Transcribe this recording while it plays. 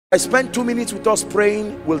I spend 2 minutes with us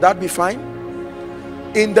praying, will that be fine?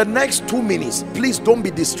 In the next 2 minutes, please don't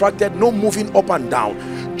be distracted, no moving up and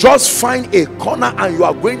down. Just find a corner and you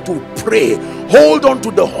are going to pray. Hold on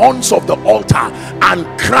to the horns of the altar and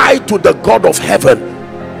cry to the God of heaven.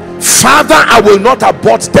 Father, I will not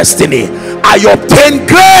abort destiny. I obtain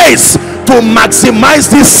grace to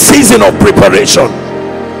maximize this season of preparation.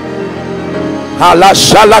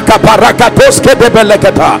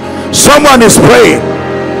 Someone is praying.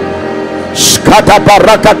 Skata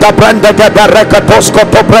barakata brandega barakatos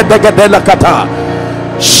koto brandega delakata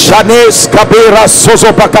shanes kabira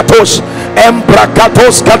sozo bakatos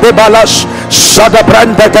embrakatos kadebalash shada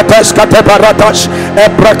brandega tes katebaratash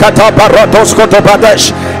ebrakata baratos koto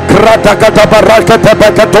badesh kratakata barakata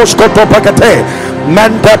bakatos koto bakate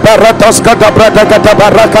manda baratos kata brandega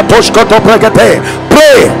barakatos koto bakate.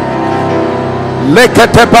 Pray.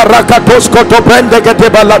 Lekete barakatos koto brandega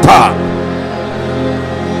debalata.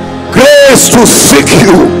 Grace to seek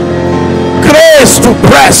you, grace to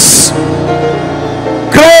press,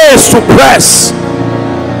 grace to press,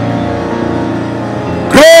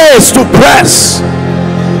 grace to press.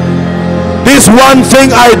 This one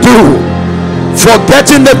thing I do,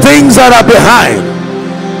 forgetting the things that are behind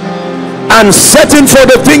and setting for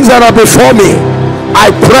the things that are before me,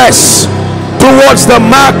 I press towards the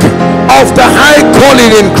mark of the high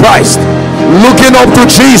calling in Christ, looking up to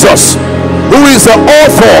Jesus, who is the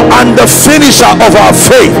author and the finisher of our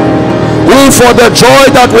faith, who for the joy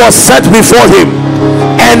that was set before him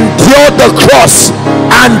endured the cross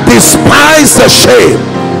and despised the shame.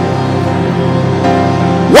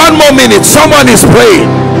 1 more minute, someone is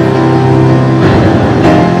praying.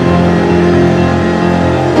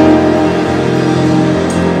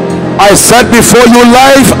 I set before you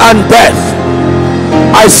life and death.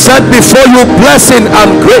 I set before you blessing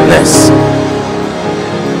and greatness.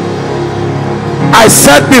 I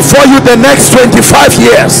set before you the next 25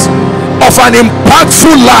 years of an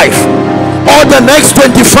impactful life, or the next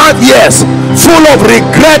 25 years full of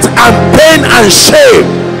regret and pain and shame.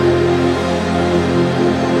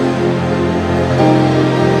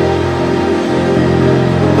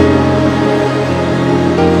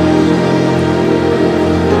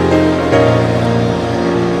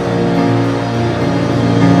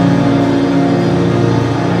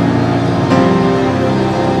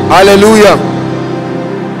 Hallelujah.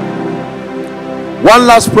 One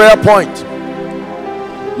last prayer point.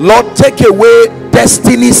 Lord, take away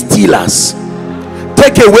destiny stealers,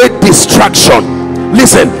 take away distraction.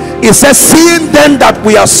 Listen, it says, seeing then that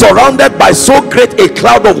we are surrounded by so great a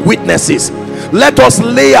cloud of witnesses, let us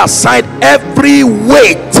lay aside every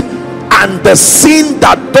weight and the sin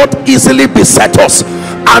that doth easily beset us,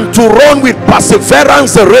 and to run with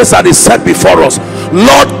perseverance the race that is set before us.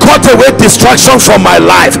 Lord, cut away distraction from my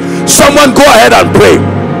life. Someone go ahead and pray.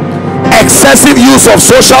 Excessive use of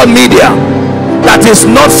social media that is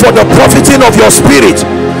not for the profiting of your spirit,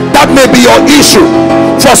 that may be your issue.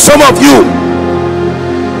 For some of you,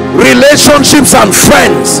 relationships and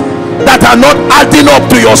friends that are not adding up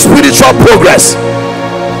to your spiritual progress.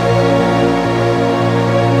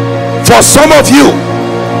 For some of you,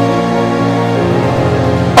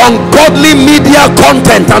 ungodly media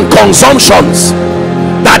content and consumptions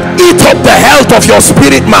that eat up the health of your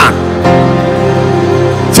spirit man.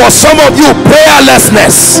 For some of you,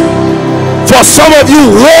 prayerlessness. For some of you,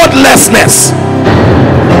 wordlessness.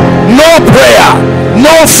 No prayer,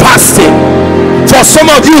 no fasting. For some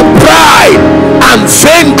of you, pride and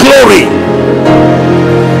vainglory.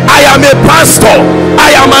 I am a pastor,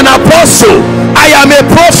 I am an apostle, I am a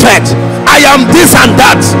prophet, I am this and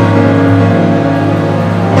that.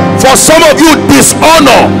 For some of you,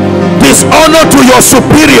 dishonor to your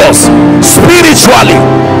superiors spiritually,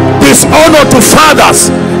 dishonor to fathers,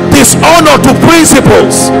 dishonor to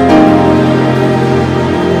principals.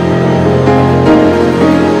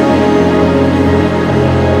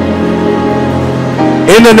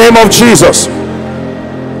 In the name of Jesus,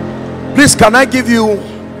 please, can I give you,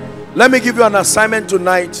 let me give you an assignment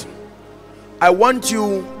tonight. I want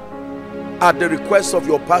you, at the request of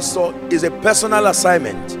your pastor, is a personal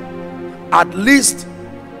assignment. At least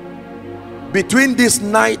between this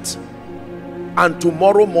night and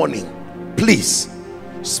tomorrow morning, please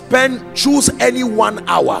choose any 1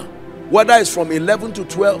 hour, whether it's from 11 to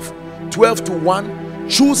 12, 12 to 1.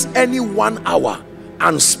 Choose any 1 hour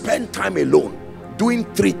and spend time alone doing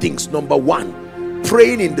 3 things. Number 1,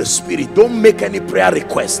 praying in the spirit. Don't make any prayer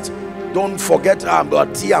request. Don't forget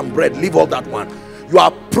about tea and bread. Leave all that one. You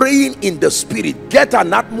are praying in the spirit. Get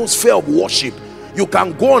an atmosphere of worship. You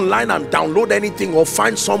can go online and download anything, or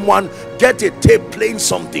find someone, get a tape playing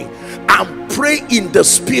something, and pray in the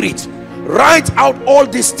spirit. Write out all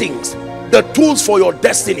these things, the tools for your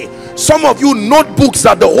destiny. Some of you, notebooks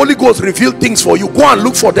that the Holy Ghost revealed things for you, go and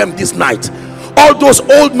look for them this night. All those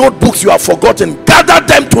old notebooks you have forgotten, gather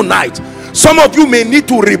them tonight. Some of you may need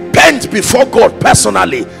to repent before God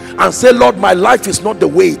personally and say, Lord, my life is not the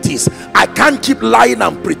way it is. I can't keep lying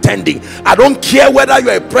and pretending. I don't care whether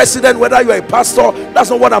you're a president, whether you're a pastor. That's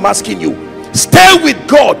not what I'm asking you. Stay with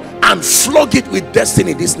God and flog it with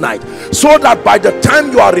destiny this night, so that by the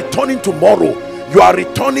time you are returning tomorrow, you are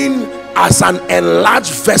returning as an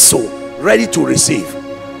enlarged vessel, ready to receive.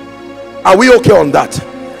 Are we okay on that?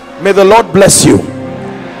 May the Lord bless you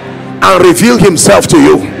and reveal himself to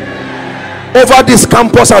you. Over this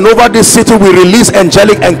campus and over this city, we release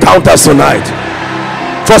angelic encounters tonight.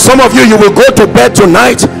 For some of you, you will go to bed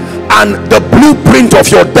tonight and the blueprint of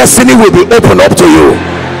your destiny will be opened up to you.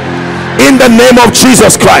 In the name of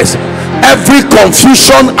Jesus Christ, every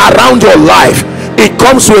confusion around your life, it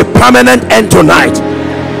comes to a permanent end tonight.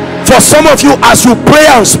 For some of you, as you pray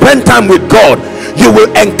and spend time with God, you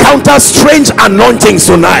will encounter strange anointings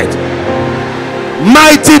tonight.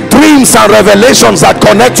 Mighty dreams and revelations that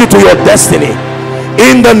connect you to your destiny.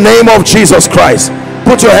 In the name of Jesus Christ,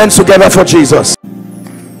 put your hands together for Jesus.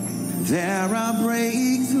 There are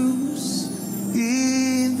breakthroughs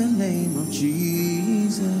in the name of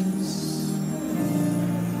Jesus.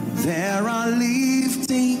 There are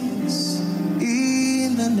liftings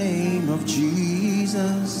in the name of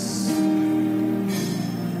Jesus.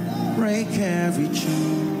 Break every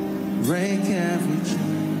chain, break every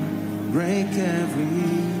chain, break every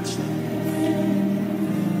chain,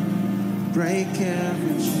 break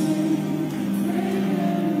every chain.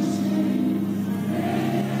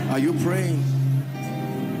 Are you praying?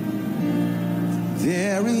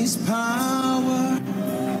 There is power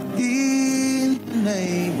in the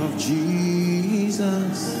name of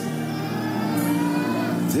Jesus.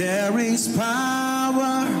 There is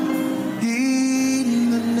power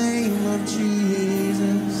in the name of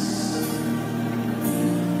Jesus.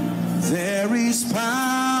 There is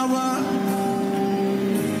power.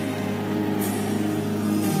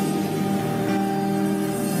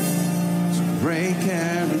 To break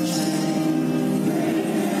every chain.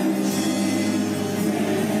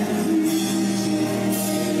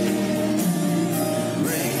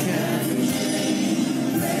 Break every chain.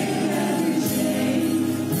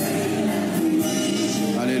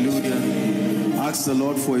 Hallelujah. Ask the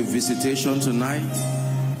Lord for a visitation tonight,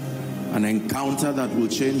 an encounter that will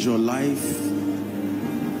change your life.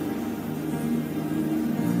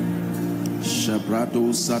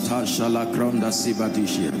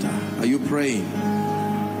 Are you praying?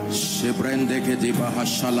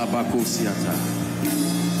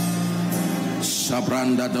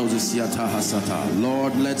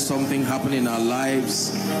 Lord, let something happen in our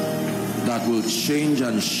lives that will change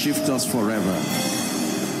and shift us forever.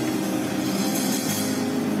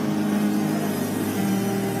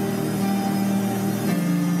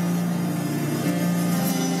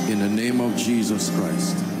 In the name of Jesus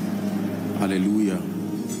Christ. Hallelujah.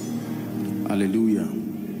 Hallelujah.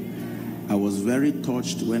 I was very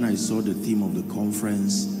touched when I saw the theme of the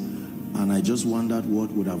conference, and I just wondered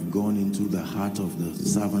what would have gone into the heart of the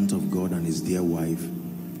servant of God and his dear wife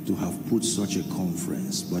to have put such a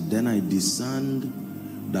conference. But then I discerned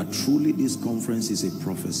that truly this conference is a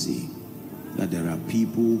prophecy, that there are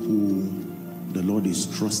people who the Lord is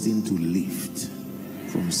trusting to lift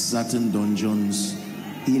from certain dungeons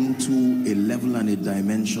into a level and a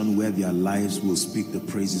dimension where their lives will speak the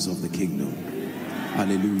praises of the kingdom.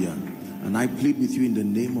 Hallelujah. And I plead with you in the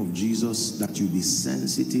name of Jesus that you be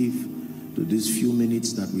sensitive to these few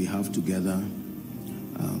minutes that we have together.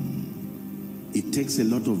 It takes a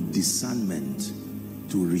lot of discernment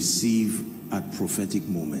to receive at prophetic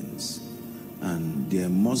moments, and there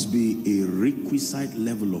must be a requisite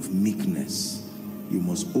level of meekness. You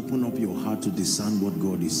must open up your heart to discern what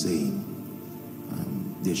God is saying.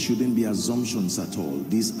 There shouldn't be assumptions at all.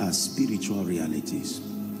 These are spiritual realities.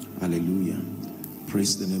 Hallelujah.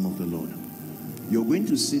 Praise the name of the Lord. You're going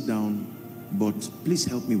to sit down, but please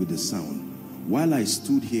help me with the sound. While I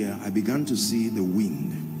stood here, I began to see the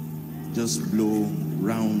wind just blow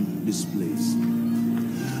round this place.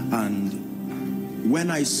 And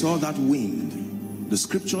when I saw that wind, the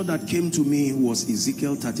scripture that came to me was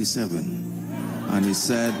Ezekiel 37. And he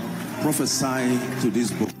said, prophesy to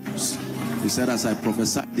these bones. He said, as I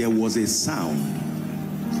prophesied, there was a sound.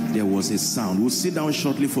 There was a sound. We'll sit down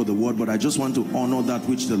shortly for the word, but I just want to honor that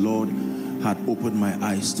which the Lord had opened my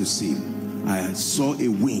eyes to see. I saw a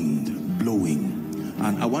wind blowing.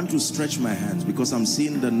 And I want to stretch my hands because I'm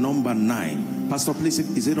seeing the number 9. Pastor, please,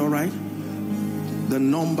 is it all right? the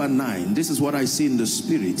number 9. This is what I see in the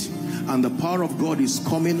spirit, and the power of God is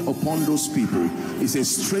coming upon those people. It's a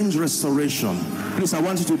strange restoration. Please, I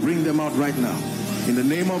want you to bring them out right now. In the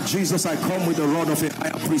name of Jesus, I come with the rod of a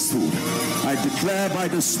higher priesthood. I declare by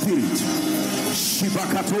the spirit,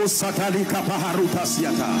 Shibakato Satalika Paharuta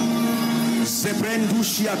Siata.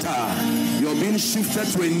 You're being shifted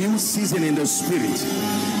to a new season in the spirit.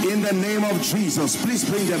 In the name of Jesus, please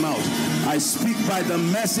bring them out. I speak by the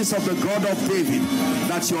mercies of the God of David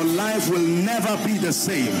that your life will never be the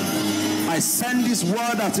same. I send this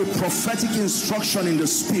word as a prophetic instruction in the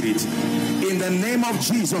spirit. In the name of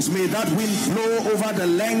Jesus, may that wind blow over the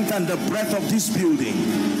length and the breadth of this building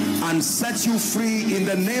and set you free in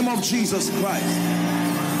the name of Jesus Christ.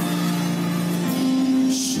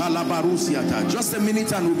 Just a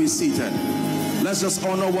minute and we'll be seated. Let's just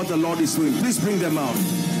honor what the Lord is doing. Please bring them out.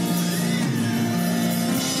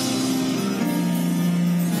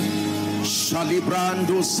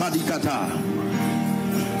 Shalibrando Sadikata.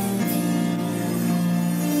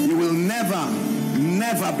 You will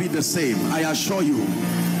never be the same, I assure you.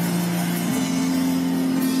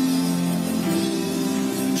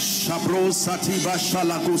 Shabro Satiba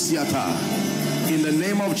Shalakosiata. In the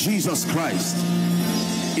name of Jesus Christ.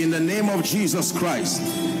 In the name of Jesus Christ.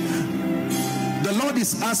 The Lord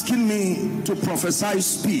is asking me to prophesy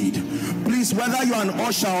speed. Please, whether you're an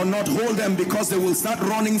usher or not, hold them, because they will start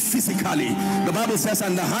running physically. The Bible says,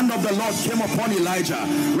 and the hand of the Lord came upon Elijah.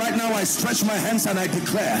 Right now I stretch my hands and I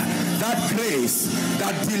declare that grace,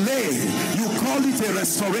 that delay, you call it a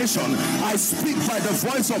restoration. I speak by the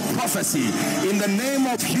voice of prophecy in the name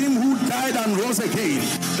of him who died and rose again,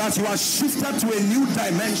 that you are shifted to a new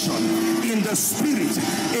dimension in the spirit,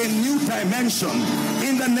 a new dimension.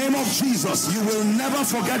 In the name of Jesus, you will never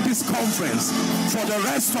forget this conference for the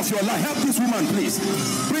rest of your life. Help this woman, please.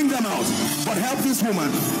 Bring them out, but help this woman.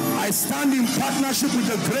 I stand in partnership with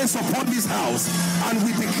the grace upon this house, and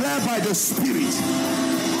we declare by the spirit,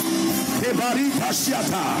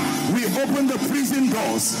 we open the prison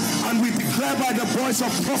doors and we declare by the voice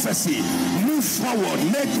of prophecy, move forward,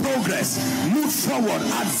 make progress, move forward,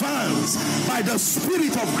 advance by the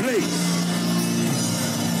spirit of grace.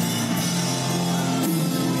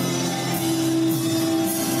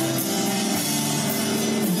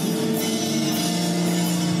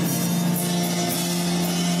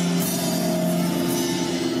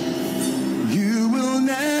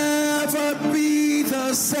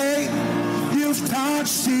 Say you've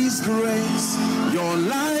touched his grace, your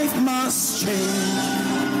life must change.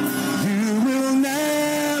 You will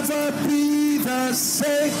never be the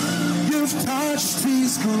same. You've touched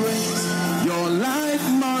his grace, your life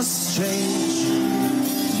must change.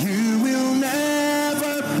 You will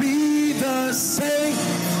never be the same.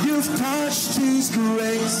 You've touched his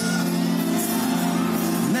grace,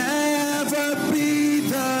 never be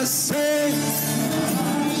the same.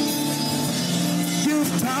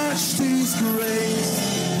 You've touched his grace.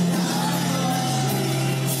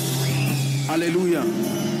 Hallelujah.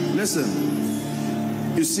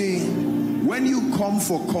 Listen, you see, when you come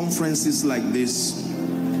for conferences like this,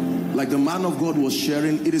 like the man of God was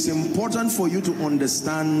sharing, it is important for you to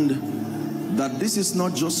understand that this is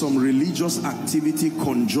not just some religious activity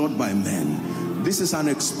conjured by men. This is an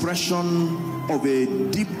expression of a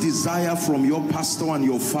deep desire from your pastor and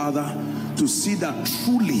your father to see that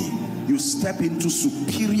truly you step into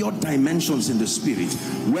superior dimensions in the spirit,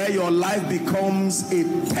 where your life becomes a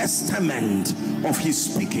testament of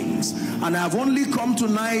his speakings. And I have only come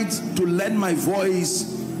tonight to lend my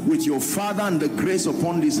voice with your father and the grace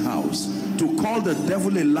upon this house to call the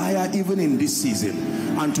devil a liar even in this season,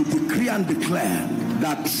 and to decree and declare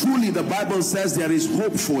that truly the Bible says there is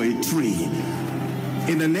hope for a tree.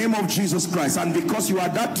 In the name of Jesus Christ. And because you are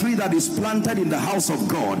that tree that is planted in the house of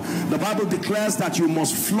God, the Bible declares that you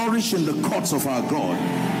must flourish in the courts of our God.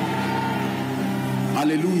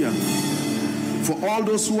 Hallelujah. For all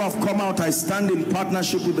those who have come out, I stand in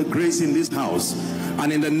partnership with the grace in this house,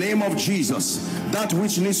 and in the name of Jesus, that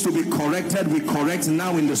which needs to be corrected, we correct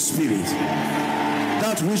now in the spirit.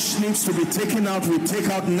 That which needs to be taken out, we take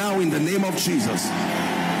out now in the name of Jesus.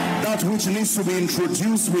 That which needs to be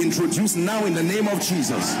introduced, we introduce now in the name of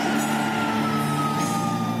Jesus.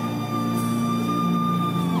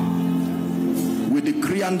 We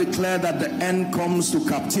decree and declare that the end comes to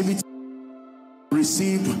captivity.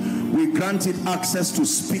 Receive, we grant it access to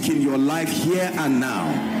speak in your life here and now.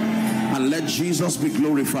 And let Jesus be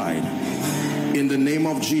glorified in the name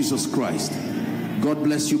of Jesus Christ. God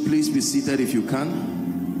bless you. Please be seated if you can.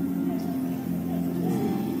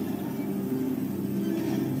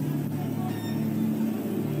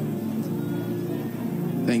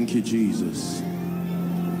 Thank you, Jesus.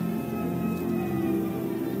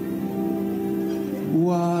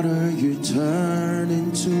 Water you turn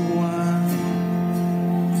into wine.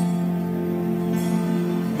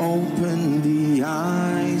 Open the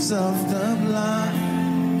eyes of the blind.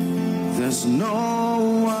 There's no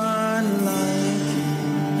one like you.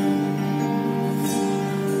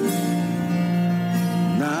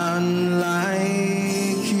 None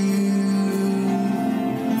like you.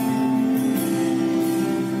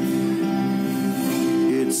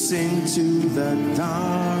 It's into the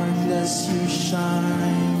darkness you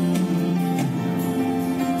shine,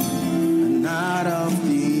 and out of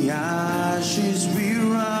the ashes we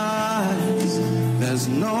rise. There's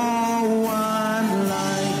no one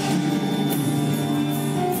like you,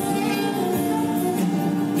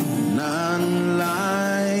 none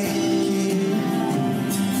like you.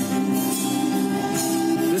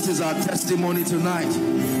 This is our testimony tonight,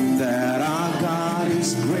 that our God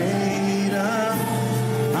is greater,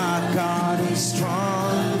 our God is stronger.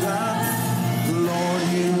 Lord,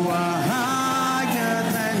 you are higher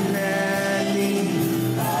than any.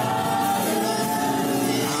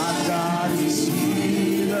 Our God is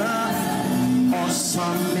healer,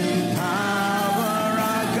 awesome in power.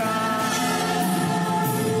 Our God.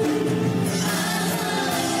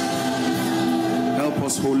 Help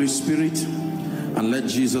us, Holy Spirit, and let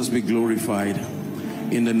Jesus be glorified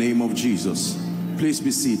in the name of Jesus. Please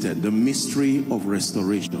be seated. The mystery of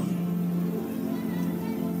restoration.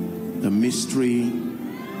 The mystery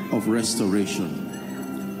of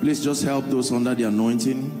restoration. Please just help those under the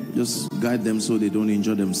anointing. Just guide them so they don't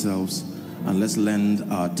injure themselves. And let's lend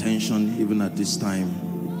our attention even at this time.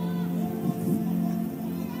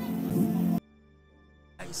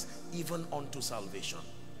 Even unto salvation.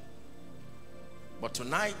 But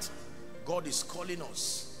tonight, God is calling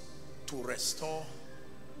us to restore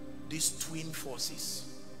these twin forces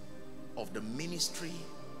of the ministry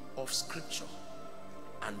of scripture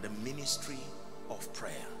and the ministry of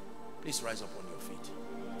prayer. Please rise up on your feet.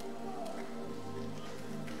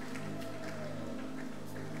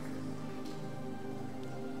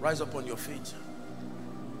 Rise up on your feet.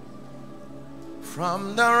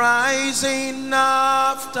 From the rising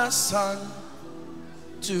of the sun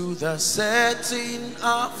to the setting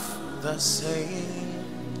of the same,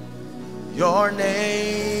 your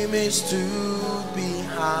name is to be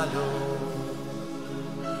hallowed.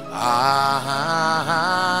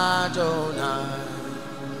 Adonai.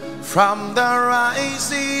 From the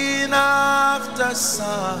rising of the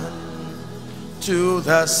sun to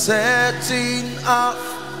the setting of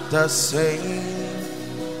the same,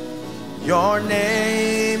 your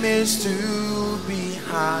name is to be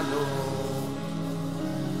hallowed.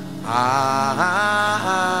 Adonai.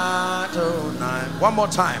 One more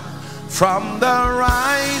time. From the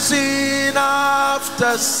rising of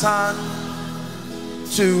the sun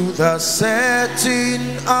to the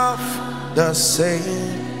setting of the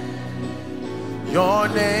same, your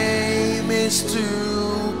name is to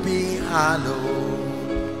be hallowed.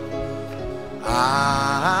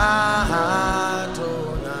 Adonai.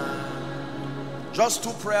 Just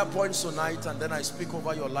 2 prayer points tonight, and then I speak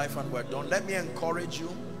over your life and we're done. Let me encourage you.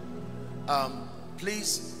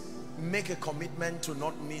 Please make a commitment to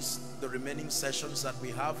not miss the remaining sessions that we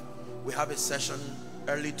have. We have a session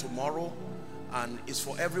early tomorrow, and it's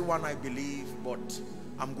for everyone, I believe, but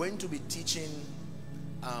I'm going to be teaching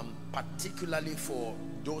particularly for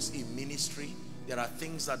those in ministry. There are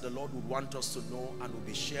things that the Lord would want us to know, and we'll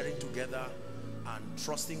be sharing together and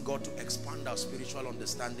trusting God to expand our spiritual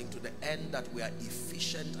understanding to the end that we are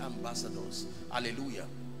efficient ambassadors. Hallelujah.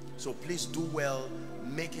 So please do well,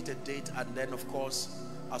 make it a date, and then of course,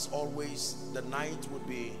 as always, the night would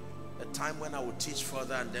be a time when I will teach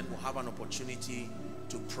further, and then we'll have an opportunity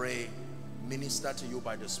to pray, minister to you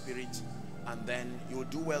by the Spirit, and then you'll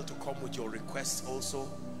do well to come with your requests also,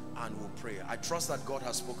 and we'll pray. I trust that God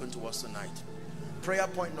has spoken to us tonight. Prayer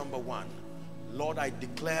point number 1. Lord, I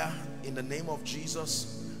declare in the name of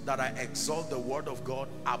Jesus that I exalt the word of God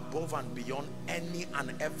above and beyond any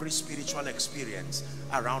and every spiritual experience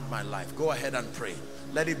around my life. Go ahead and pray.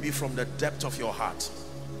 Let it be from the depth of your heart.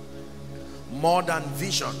 More than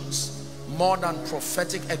visions, more than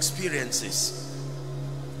prophetic experiences,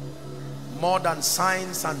 more than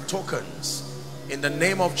signs and tokens, in the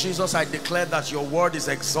name of Jesus, I declare that your word is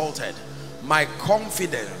exalted. My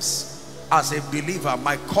confidence as a believer,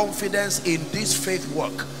 my confidence in this faith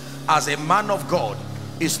work as a man of God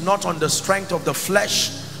is not on the strength of the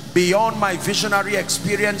flesh, beyond my visionary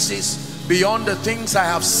experiences, beyond the things I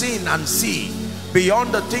have seen and see,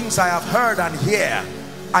 beyond the things I have heard and hear.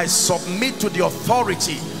 I submit to the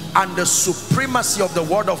authority and the supremacy of the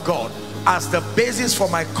word of God as the basis for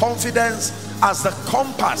my confidence, as the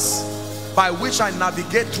compass by which I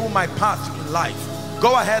navigate through my path in life.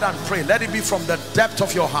 Go ahead and pray. Let it be from the depth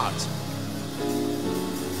of your heart.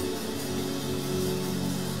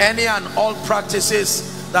 Any and all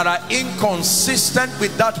practices that are inconsistent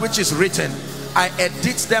with that which is written, I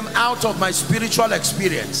edit them out of my spiritual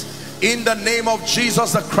experience. In the name of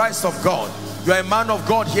Jesus, the Christ of God. You are a man of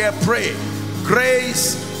God here. Pray.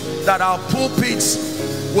 Grace that our pulpits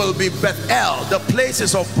will be Bethel, the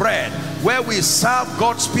places of bread, where we serve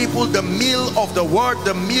God's people the meal of the word,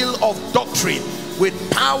 the meal of doctrine, with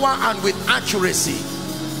power and with accuracy.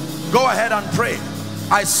 Go ahead and pray.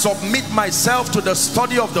 I submit myself to the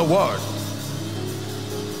study of the word.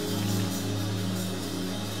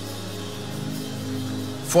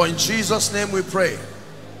 For in Jesus' name we pray.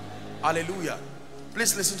 Hallelujah.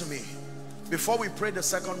 Please listen to me. Before we pray the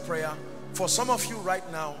second prayer, for some of you right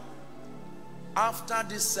now, after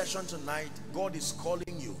this session tonight, God is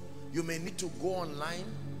calling you. You may need to go online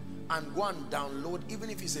and go and download, even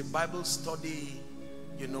if it's a Bible study,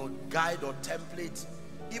 guide or template,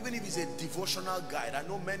 even if it's a devotional guide. I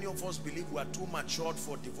know many of us believe we are too matured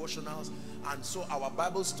for devotionals, and so our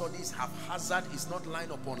Bible studies haphazard, is not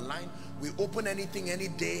line upon line. We open anything any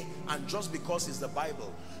day, and just because it's the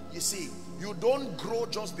Bible. You see, you don't grow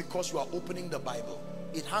just because you are opening the Bible.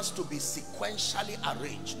 It has to be sequentially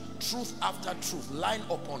arranged, truth after truth, line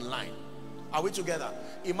upon line. Are we together?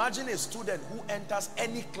 Imagine a student who enters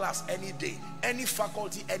any class any day, any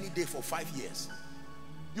faculty any day for 5 years.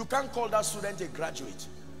 You can't call that student a graduate.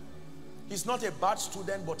 He's not a bad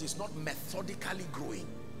student, but he's not methodically growing.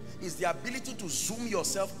 It's the ability to zoom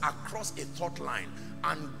yourself across a thought line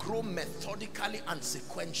and grow methodically and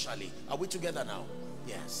sequentially. Are we together now?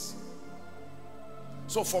 Yes.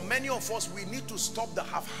 So for many of us, we need to stop the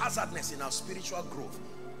haphazardness in our spiritual growth.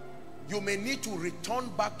 You may need to return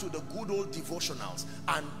back to the good old devotionals.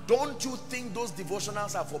 And don't you think those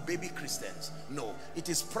devotionals are for baby Christians? No, it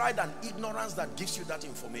is pride and ignorance that gives you that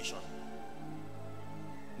information.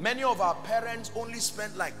 Many of our parents only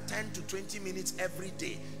spent like 10 to 20 minutes every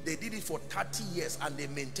day. They did it for 30 years and they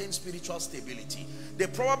maintained spiritual stability. They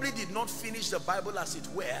probably did not finish the Bible as it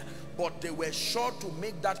were, but they were sure to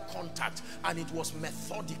make that contact, and it was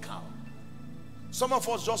methodical. Some of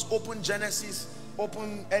us just open Genesis,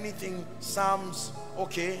 open anything, Psalms,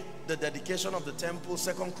 okay, the dedication of the temple,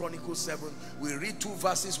 2 Chronicles 7. We read 2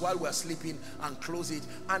 verses while we're sleeping and close it,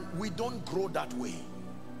 and we don't grow that way.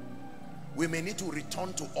 We may need to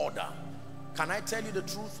return to order. Can I tell you the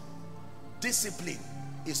truth? Discipline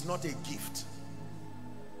is not a gift.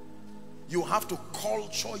 You have to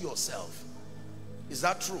culture yourself. Is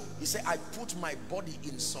that true? He said, I put my body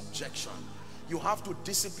in subjection. You have to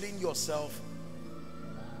discipline yourself.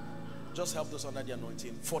 Just help those under the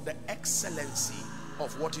anointing, for the excellency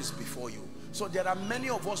of what is before you. So there are many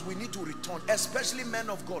of us, we need to return, especially men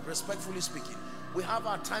of God, respectfully speaking. We have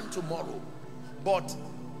our time tomorrow, but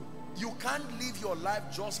you can't live your life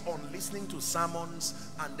just on listening to sermons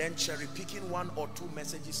and then cherry picking 1 or 2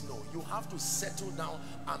 messages. No, you have to settle down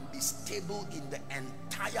and be stable in the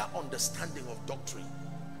entire understanding of doctrine.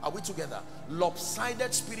 Are we together?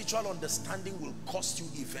 Lopsided spiritual understanding will cost you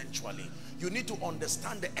eventually. You need to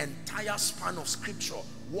understand the entire span of scripture,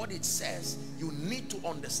 what it says. You need to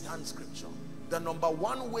understand scripture. The number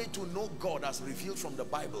one way to know God as revealed from the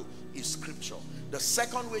Bible is scripture. The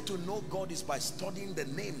second way to know God is by studying the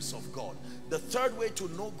names of God. The third way to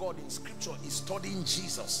know God in scripture is studying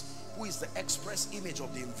Jesus, who is the express image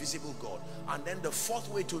of the invisible God. And then the fourth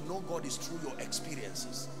way to know God is through your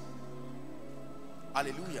experiences.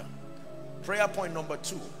 Hallelujah. Prayer point number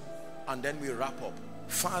 2, and then we wrap up.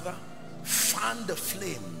 Father, fan the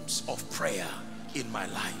flames of prayer in my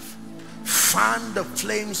life. Fan the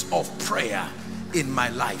flames of prayer in my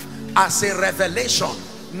life as a revelation,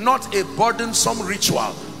 not a burdensome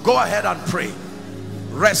ritual. Go ahead and pray.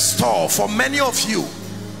 Restore. For many of you,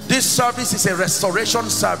 this service is a restoration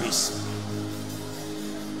service.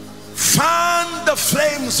 Fan the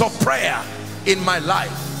flames of prayer in my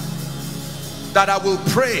life, that I will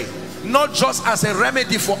pray not just as a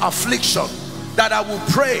remedy for affliction, that I will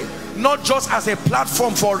pray not just as a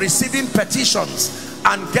platform for receiving petitions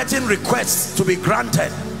and getting requests to be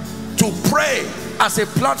granted, to pray as a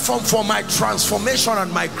platform for my transformation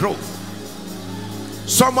and my growth.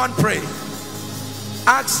 Someone pray.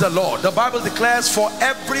 Ask the Lord. The Bible declares, for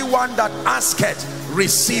everyone that asketh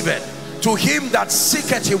receiveth, to him that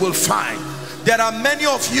seeketh he will find. There are many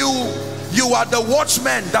of you, you are the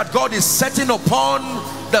watchmen that God is setting upon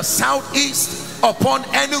the southeast, upon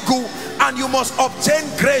Enugu, and you must obtain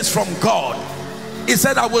grace from God. He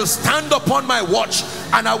said, I will stand upon my watch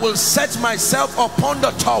and I will set myself upon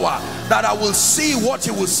the tower, that I will see what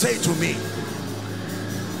he will say to me.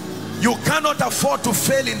 You cannot afford to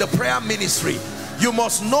fail in the prayer ministry. You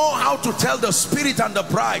must know how to tell the Spirit and the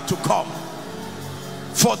bride to come,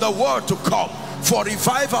 for the word to come, for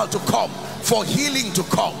revival to come, for healing to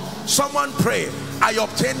come. Someone pray, I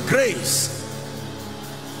obtain grace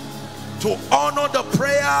to honor the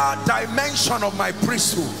prayer dimension of my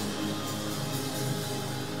priesthood.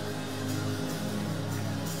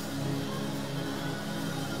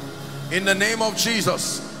 In the name of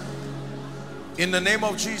Jesus. In the name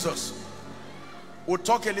of Jesus. We'll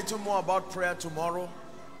talk a little more about prayer tomorrow,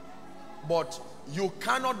 but you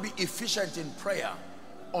cannot be efficient in prayer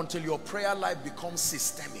until your prayer life becomes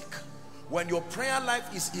systemic. When your prayer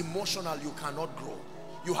life is emotional, you cannot grow.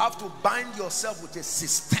 You have to bind yourself with a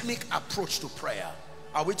systemic approach to prayer.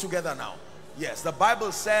 Are we together now? Yes. The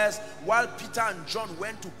Bible says while Peter and John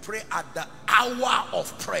went to pray at the hour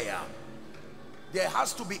of prayer, there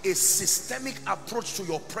has to be a systemic approach to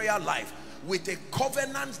your prayer life with a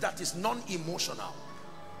covenant that is non-emotional.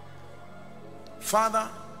 Father,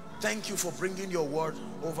 thank you for bringing your word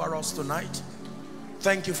over us tonight.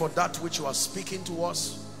 Thank you for that which you are speaking to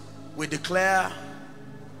us. We declare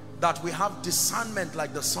that we have discernment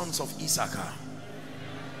like the sons of Issachar.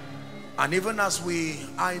 And even as we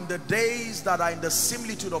are in the days that are in the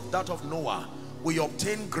similitude of that of Noah, we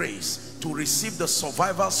obtain grace to receive the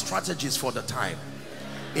survival strategies for the time.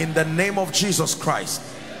 In the name of Jesus Christ,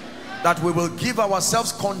 that we will give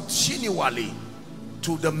ourselves continually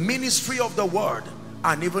to the ministry of the word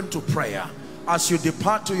and even to prayer. As you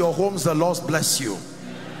depart to your homes, the Lord bless you.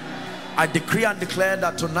 I decree and declare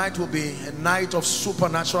that tonight will be a night of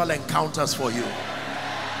supernatural encounters for you.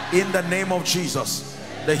 In the name of Jesus,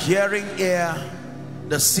 the hearing ear,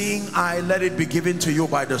 the seeing eye, let it be given to you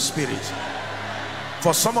by the Spirit.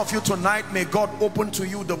 For some of you tonight, may God open to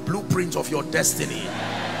you the blueprint of your destiny.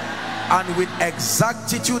 And with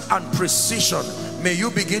exactitude and precision, may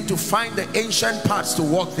you begin to find the ancient paths to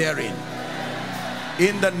walk therein.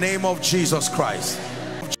 In the name of Jesus Christ.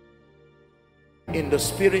 In the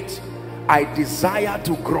Spirit, I desire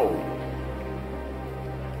to grow.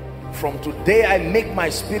 From today, I make my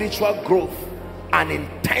spiritual growth an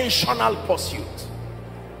intentional pursuit.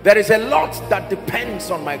 There is a lot that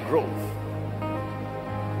depends on my growth.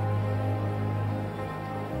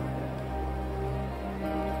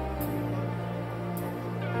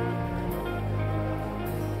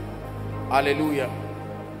 Hallelujah.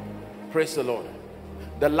 Praise the Lord.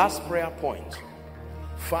 The last prayer point.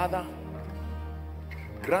 Father,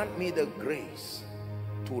 grant me the grace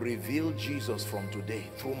to reveal Jesus from today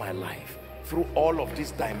through my life, through all of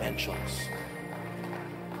these dimensions.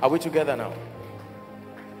 Are we together now?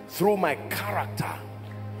 Through my character,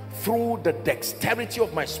 through the dexterity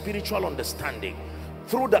of my spiritual understanding,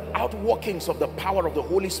 through the outworkings of the power of the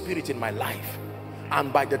Holy Spirit in my life,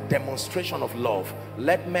 and by the demonstration of love,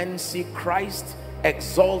 let men see Christ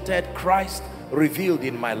exalted, Christ revealed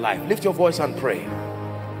in my life. Lift your voice and pray.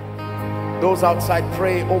 Those outside,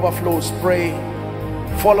 pray. Overflows, pray.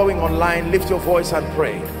 Following online, lift your voice and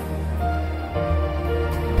pray.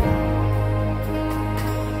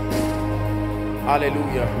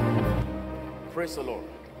 Hallelujah. Praise the Lord.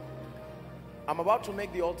 I'm about to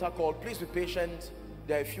make the altar call. Please be patient.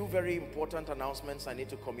 There are a few very important announcements I need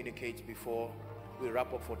to communicate before we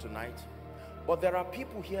wrap up for tonight. But there are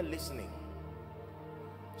people here listening.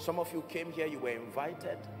 Some of you came here, you were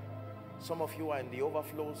invited. Some of you are in the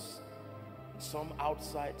overflows, some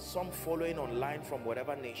outside, some following online from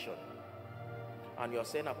whatever nation. And you're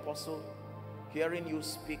saying, Apostle, hearing you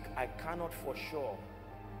speak, I cannot for sure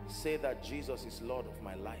say that Jesus is Lord of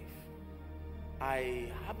my life.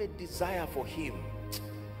 I have a desire for him,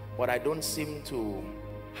 but I don't seem to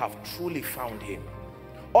have truly found him.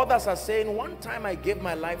 Others are saying, one time I gave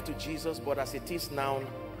my life to Jesus, but as it is now,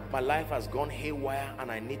 my life has gone haywire and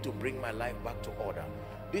I need to bring my life back to order.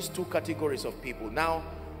 These two categories of people. Now,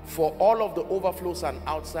 for all of the overflows and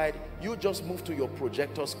outside, you just move to your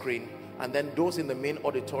projector screen, and then those in the main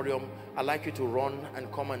auditorium, I'd like you to run and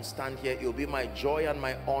come and stand here. It will be my joy and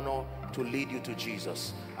my honor to lead you to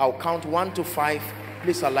Jesus. I'll count 1 to 5.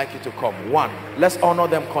 Please, I'd like you to come. 1. Let's honor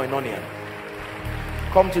them, koinonia.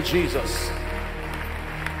 Come to Jesus.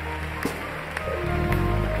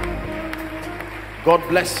 God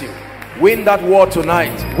bless you. Win that war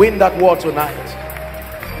tonight. Win that war tonight.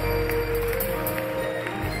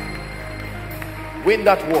 Win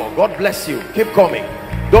that war. God bless you. Keep coming.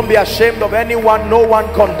 Don't be ashamed of anyone. No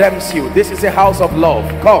one condemns you. This is a house of love.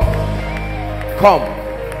 Come. Come.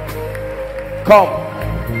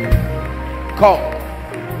 Come.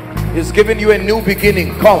 Come. He's giving you a new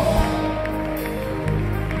beginning. Come.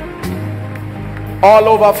 All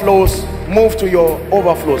overflows, move to your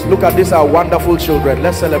overflows. Look at these, our wonderful children.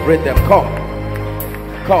 Let's celebrate them. Come.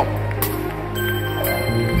 Come.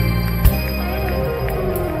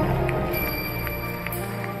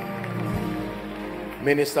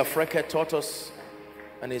 Minister Freke taught us,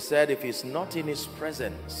 and he said, if it's not in his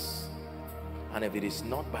presence, and if it is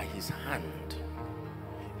not by his hand,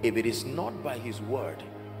 if it is not by his word,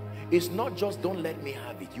 it's not just don't let me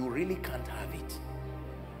have it. You really can't have it.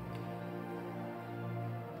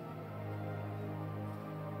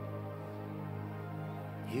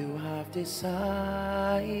 You have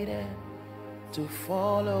decided to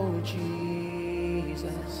follow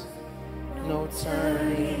Jesus. No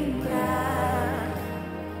turning back.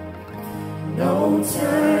 No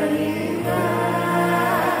turning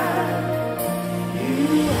back.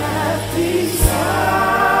 You have decided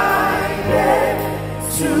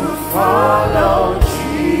to follow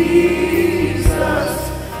Jesus.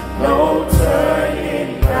 No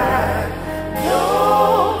turning back.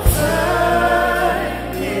 No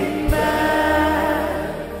turning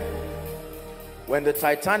back. When the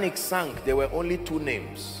Titanic sank, there were only two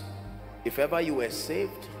names. If ever you were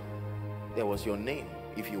saved, there was your name.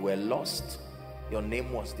 If you were lost, your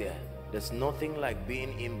name was there. There's nothing like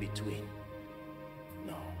being in between.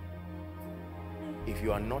 No. If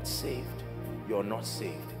you are not saved, you're not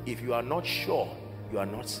saved. If you are not sure, you are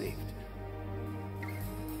not saved.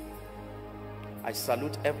 I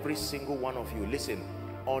salute every single one of you. Listen,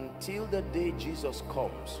 until the day Jesus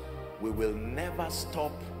comes, we will never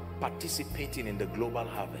stop participating in the global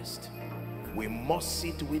harvest. We must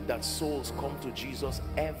see to it that souls come to Jesus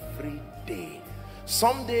every day.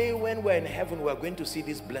 Someday when we're in heaven, we're going to see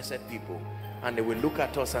these blessed people, and they will look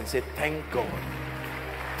at us and say, thank God.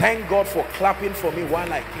 Thank God for clapping for me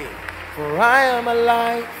while I came. For I am a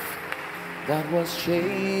life that was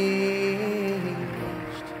changed.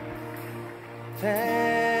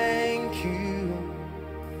 Thank you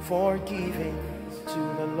for giving to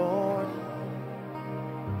the Lord.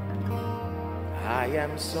 I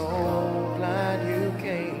am so glad you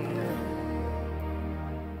came.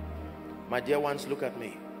 My dear ones, look at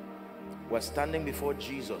me. We're standing before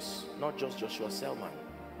Jesus, not just Joshua Selman.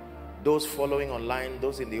 Those following online,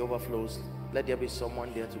 those in the overflows, let there be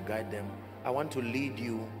someone there to guide them. I want to lead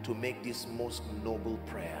you to make this most noble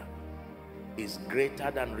prayer. It's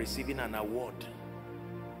greater than receiving an award.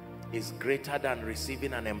 It's greater than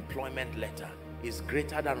receiving an employment letter. It's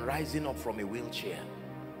greater than rising up from a wheelchair.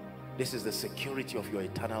 This is the security of your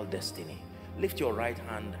eternal destiny. Lift your right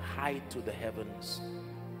hand high to the heavens.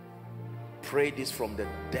 Pray this from the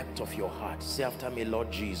depth of your heart. Say after me,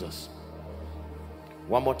 Lord Jesus.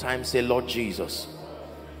 One more time, say, Lord Jesus,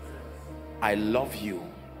 I love you.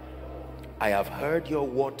 I have heard your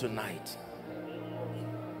word tonight.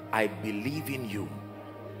 I believe in you,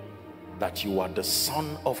 that you are the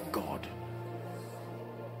Son of God.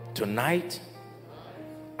 Tonight,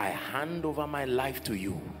 I hand over my life to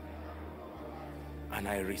you, and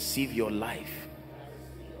I receive your life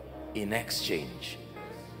in exchange.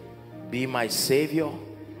 Be my Savior,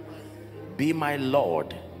 be my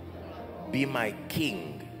Lord, be my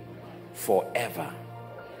King forever.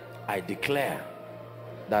 I declare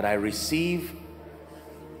that I receive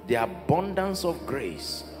the abundance of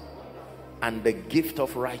grace and the gift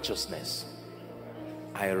of righteousness.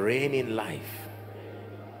 I reign in life.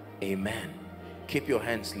 Amen. Keep your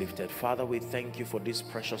hands lifted. Father, we thank you for these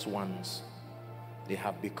precious ones. They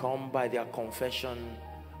have become, by their confession,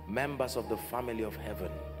 members of the family of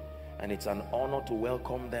heaven, and it's an honor to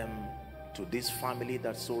welcome them to this family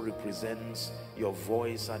that so represents your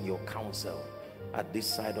voice and your counsel at this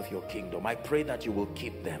side of your kingdom. I pray that you will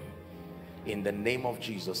keep them in the name of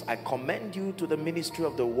Jesus. I commend you to the ministry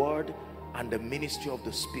of the word and the ministry of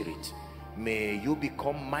the spirit. May you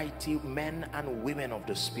become mighty men and women of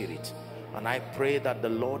the spirit, and I pray that the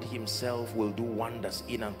Lord himself will do wonders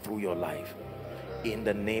in and through your life in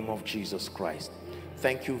the name of Jesus Christ.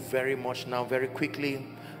 Thank you very much. Now, very quickly,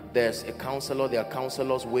 there's a counselor. There are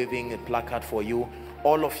counselors waving a placard for you.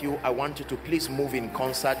 All of you, I want you to please move in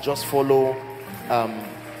concert. Just follow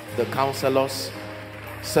the counselors.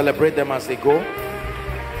 Celebrate them as they go.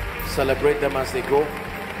 Celebrate them as they go.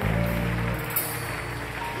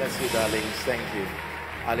 Bless you, darlings. Thank you.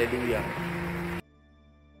 Hallelujah.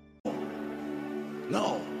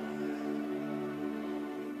 No.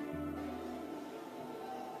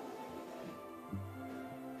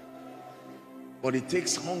 But it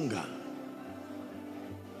takes hunger.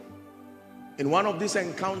 In one of these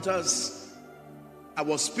encounters, I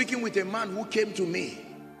was speaking with a man who came to me,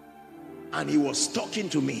 and he was talking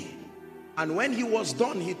to me. And when he was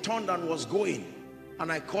done, he turned and was going.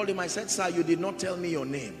 And I called him. I said, sir, you did not tell me your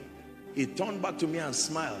name. He turned back to me and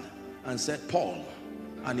smiled and said, Paul.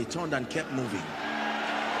 And he turned and kept moving.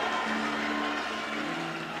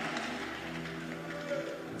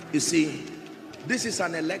 You see, this is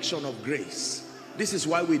an election of grace. This is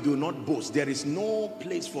why we do not boast. There is no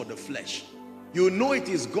place for the flesh. You know it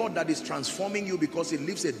is God that is transforming you because it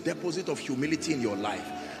leaves a deposit of humility in your life.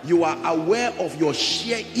 You are aware of your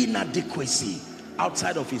sheer inadequacy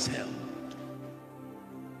outside of his help.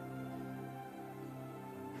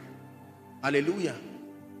 Hallelujah.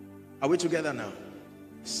 Are we together now?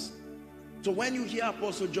 So when you hear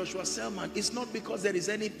Apostle Joshua Selman, it's not because there is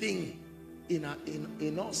anything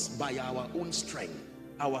in us by our own strength.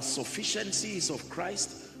 Our sufficiency is of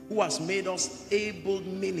Christ, who has made us able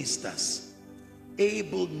ministers.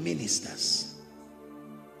 Able ministers.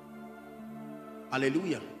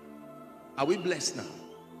 Hallelujah. Are we blessed now?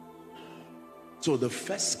 So the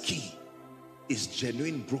first key is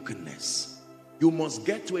genuine brokenness. You must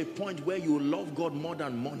get to a point where you love God more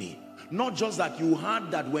than money. Not just that you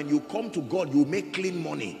heard that when you come to God, you make clean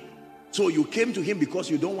money. So you came to him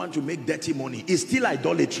because you don't want to make dirty money. It's still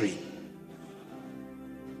idolatry.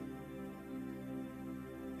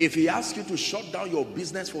 If he asks you to shut down your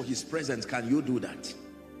business for his presence, can you do that?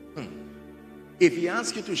 If he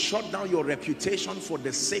asks you to shut down your reputation for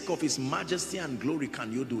the sake of his majesty and glory,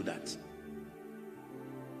 can you do that?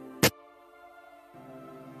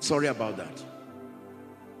 Sorry about that.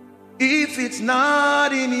 If it's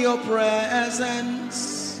not in your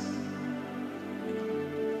presence,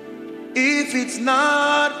 if it's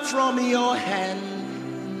not from your hand,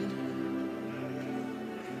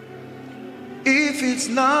 if it's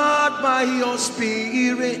not by your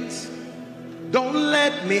spirit, don't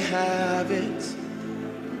let me have it.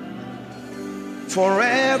 For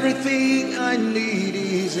everything I need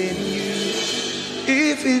is in you.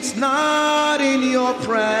 If it's not in your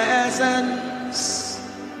presence,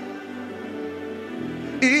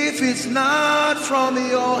 if it's not from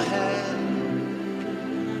your hand,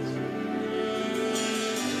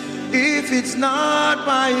 if it's not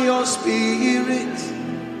by your spirit,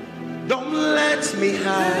 don't let me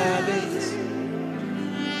have it.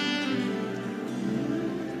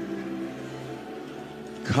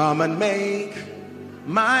 Come and make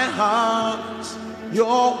my heart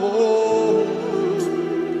your home.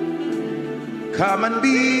 Come and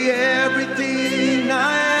be everything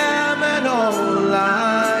I am and all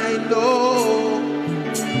I know.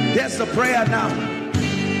 There's the prayer now.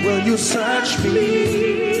 Will you search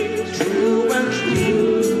me true and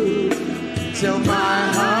true till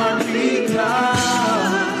my heart becomes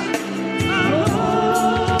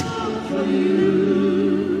all for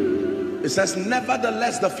you? It says,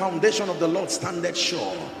 nevertheless the foundation of the Lord standeth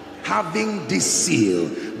sure, having this seal,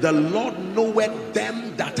 the Lord knoweth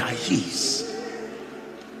them that are his.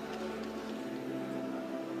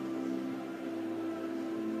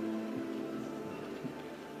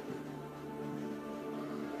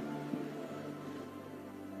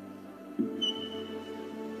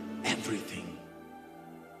 Everything.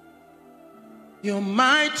 You're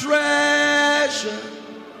my treasure,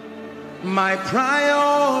 my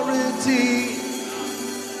priority.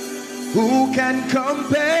 Who can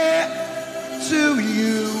compare to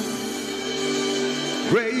you?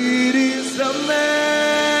 Great is the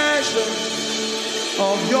measure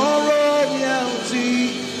of your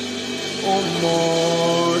royalty, O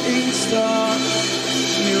morning star,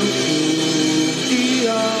 you rule the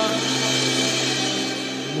earth.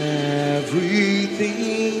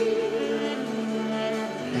 Everything,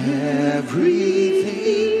 everything,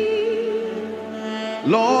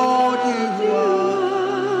 Lord, you are.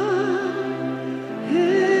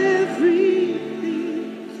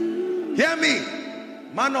 Hear me,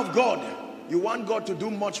 man of God. You want God to do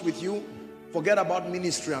much with you? Forget about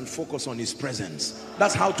ministry and focus on his presence.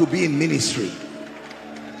 That's how to be in ministry.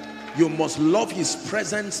 You must love his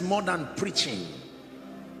presence more than preaching.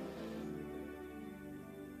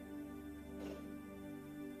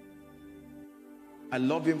 I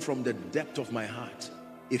love him from the depth of my heart.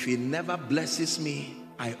 If he never blesses me,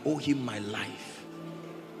 I owe him my life.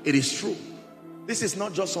 It is true. This is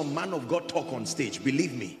not just some man of God talk on stage.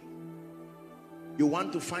 Believe me. You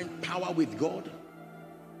want to find power with God?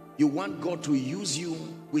 You want God to use you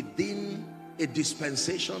within a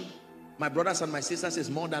dispensation? My brothers and my sisters, is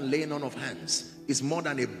more than laying on of hands. It's more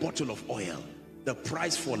than a bottle of oil. The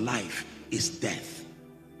price for life is death.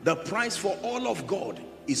 The price for all of God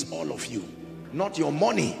is all of you. Not your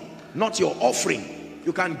money, not your offering.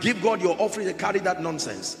 You can give God your offering and carry that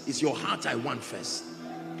nonsense. It's your heart I want first.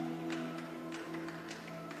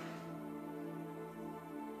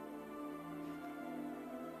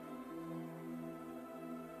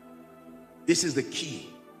 This is the key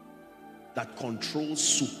that controls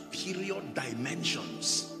superior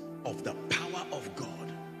dimensions of the power of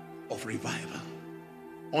God, of revival.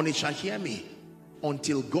 Only shall hear me,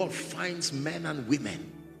 until God finds men and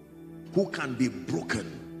women who can be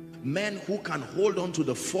broken, men who can hold on to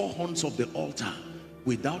the four horns of the altar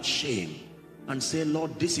without shame and say,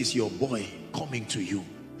 Lord, this is your boy coming to you.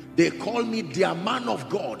 They call me their man of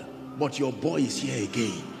God, but your boy is here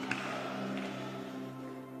again.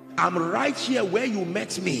 I'm right here where you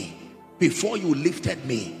met me before you lifted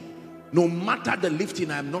me. No matter the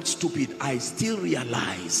lifting, I'm not stupid. I still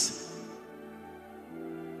realize.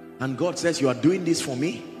 And God says, you are doing this for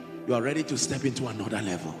me. You are ready to step into another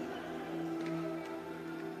level.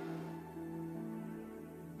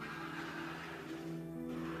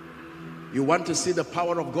 You want to see the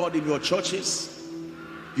power of God in your churches?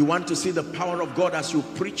 You want to see the power of God as you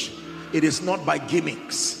preach? It is not by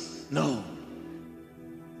gimmicks. No.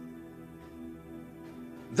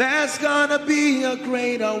 There's gonna be a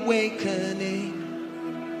great awakening.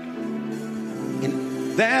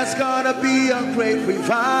 There's gonna be a great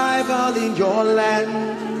revival in your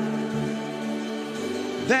land.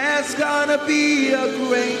 There's gonna be a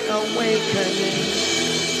great awakening.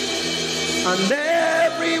 And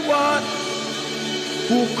everyone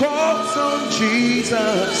who calls on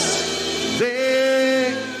Jesus,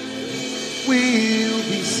 they will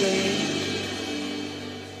be saved.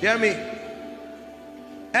 Hear me?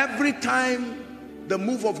 Every time the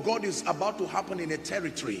move of God is about to happen in a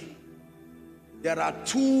territory, there are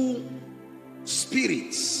two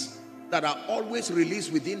spirits that are always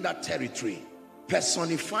released within that territory,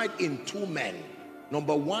 personified in two men.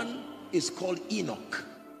 Number one is called Enoch.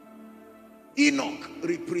 Enoch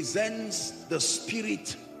represents the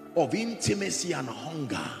spirit of intimacy and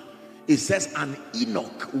hunger. It says, and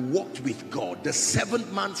Enoch walked with God, the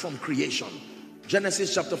seventh man from creation.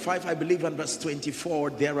 Genesis chapter 5, I believe, and verse 24,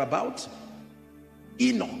 thereabout.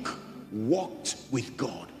 Enoch walked with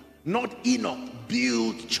God. Not Enoch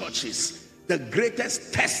built churches. The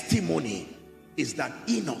greatest testimony is that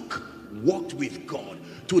Enoch walked with God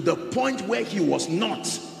to the point where he was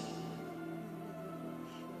not.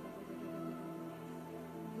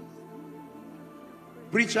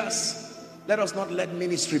 Preachers, let us not let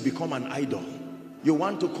ministry become an idol. You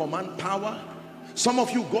want to command power? Some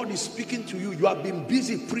of you, God is speaking to you. You have been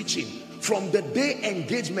busy preaching. From the day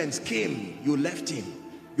engagements came, you left him.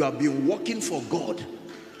 You have been working for God,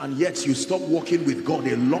 and yet you stopped working with God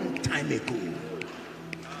a long time ago.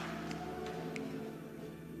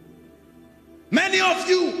 Many of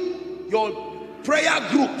you, your prayer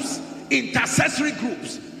groups, intercessory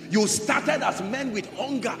groups, you started as men with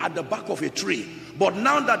hunger at the back of a tree. But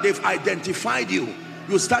now that they've identified you,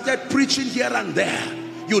 you started preaching here and there.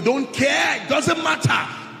 You don't care. It doesn't matter.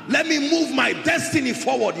 Let me move my destiny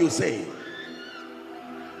forward, you say.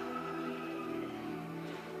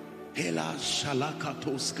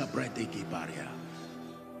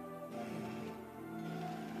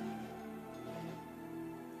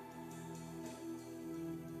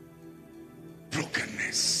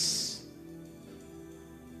 Brokenness.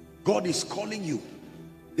 God is calling you.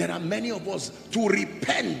 There are many of us. To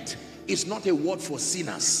repent is not a word for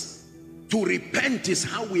sinners. To repent is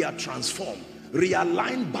how we are transformed.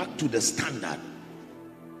 Realign back to the standard.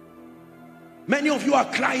 Many of you are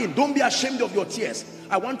crying. Don't be ashamed of your tears.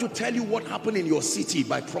 I want to tell you what happened in your city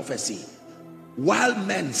by prophecy. While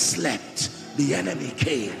men slept, the enemy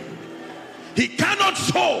came. He cannot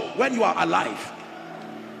sow when you are alive.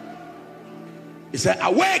 He said,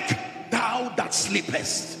 awake, thou that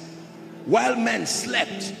sleepest. While men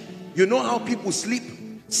slept. You know how people sleep?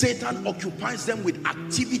 Satan occupies them with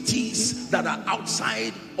activities that are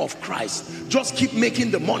outside of Christ. Just keep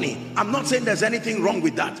making the money. I'm not saying there's anything wrong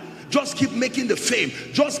with that. Just keep making the fame.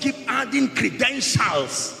 Just keep adding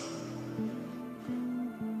credentials.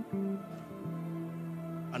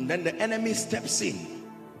 And then the enemy steps in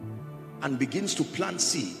and begins to plant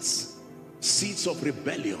seeds. Seeds of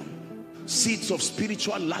rebellion. Seeds of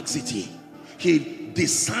spiritual laxity. He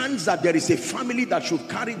discerns that there is a family that should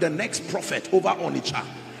carry the next prophet over Onitsha.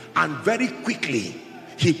 And very quickly,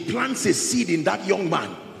 he plants a seed in that young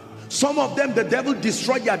man. Some of them, the devil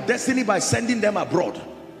destroyed their destiny by sending them abroad.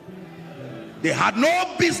 They had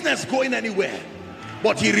no business going anywhere,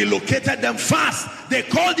 but he relocated them fast. They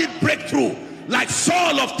called it breakthrough. Like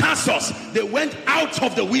Saul of Tarsus, they went out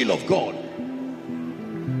of the will of God.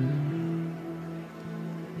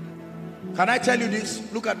 Can I tell you this?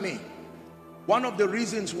 Look at me. One of the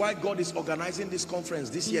reasons why God is organizing this conference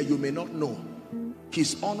this year, you may not know.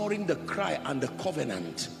 He's honoring the cry and the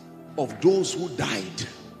covenant of those who died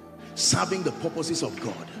serving the purposes of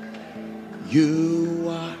God. You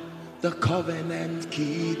are the covenant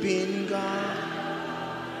keeping God.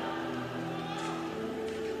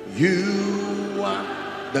 You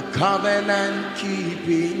are the covenant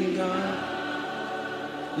keeping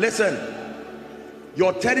God. Listen,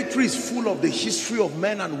 Your territory is full of the history of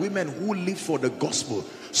men and women who lived for the gospel.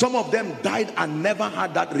 Some of them died and never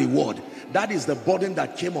had that reward. That is the burden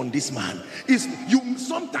that came on this man.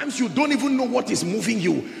 Sometimes you don't even know what is moving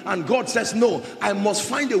you. And God says, no, I must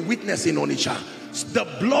find a witness in Onitsha. The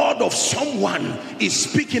blood of someone is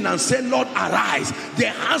speaking and saying, Lord, arise.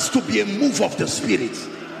 There has to be a move of the Spirit.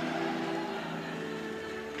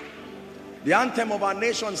 The anthem of our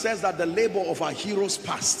nation says that the labor of our heroes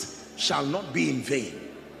past shall not be in vain.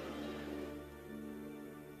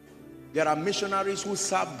 There are missionaries who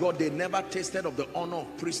served God. They never tasted of the honor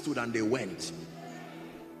of priesthood and they went.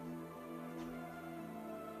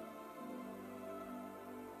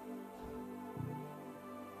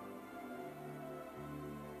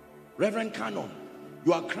 Reverend Canon,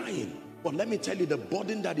 you are crying, but let me tell you, the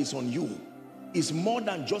burden that is on you is more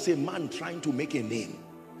than just a man trying to make a name.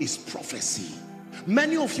 It's prophecy.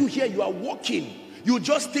 Many of you here, you are walking, you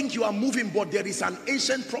just think you are moving, but there is an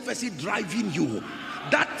ancient prophecy driving you.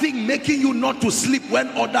 That thing making you not to sleep when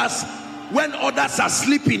others are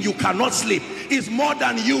sleeping, you cannot sleep. It's more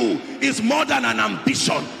than you. It's more than an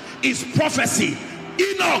ambition. It's prophecy.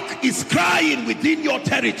 Enoch is crying within your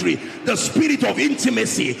territory, the spirit of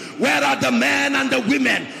intimacy. Where are the men and the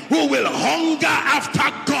women who will hunger after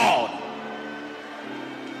God?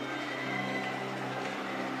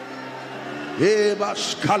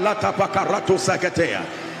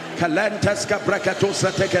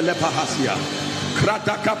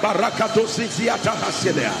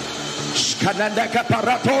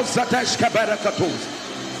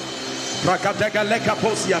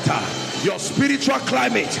 Your spiritual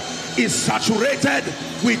climate is saturated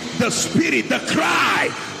with the Spirit, the cry.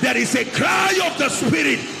 There is a cry of the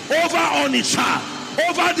Spirit over Onitsha,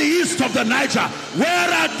 over the east of the Niger. Where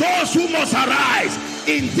are those who must arise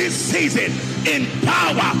in this season in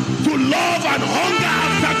power to love and hunger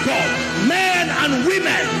after God, men and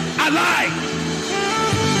women alike?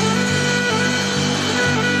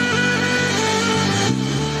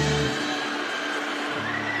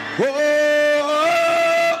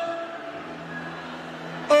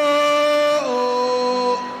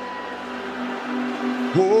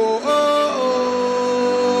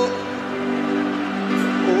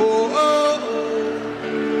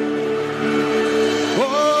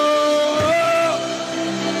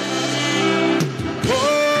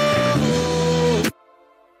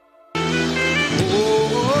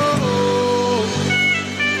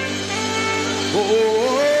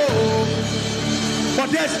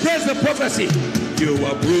 There's the prophecy. You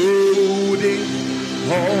are brooding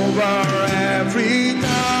over every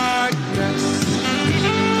darkness.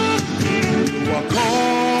 You are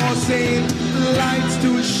causing lights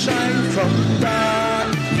to shine from dark.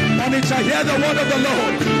 On it shall hear the word of the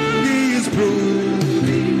Lord. He is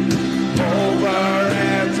brooding over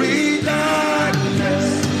every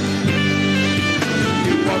darkness.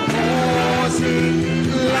 You are causing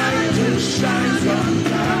light to shine from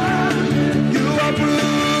dark. You are brooding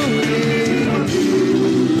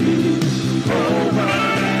over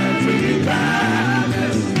every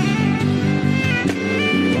darkness.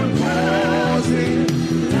 You are causing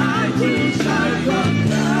light to shine from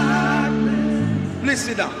darkness. Please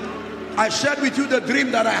sit down. I shared with you the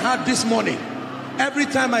dream that I had this morning. Every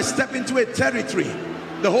time I step into a territory,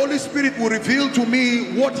 the Holy Spirit will reveal to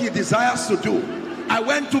me what He desires to do. I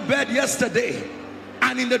went to bed yesterday,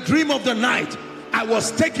 and in the dream of the night, I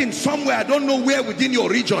was taken somewhere, I don't know where within your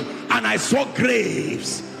region, and I saw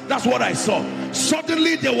graves. That's what I saw.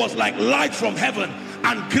 Suddenly there was like light from heaven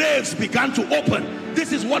and graves began to open.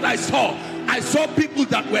 This is what I saw. I saw people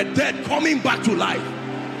that were dead coming back to life.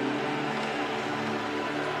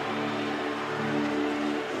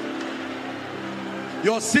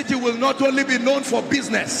 Your city will not only be known for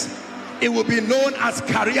business, it will be known as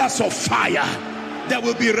carriers of fire. There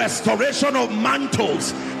will be restoration of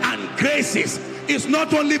mantles and graces. It's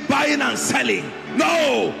not only buying and selling.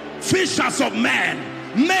 No, fishers of men,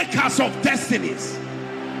 makers of destinies.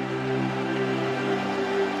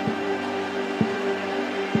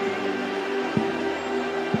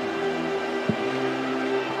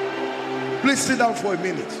 Please sit down for a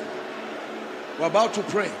minute. We're about to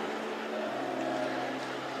pray.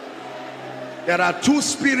 There are two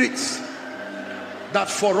spirits that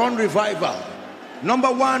forerun revival.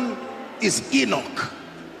 Number one is Enoch,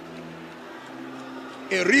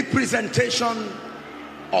 a representation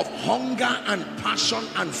of hunger and passion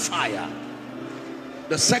and fire.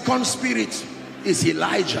 The second spirit is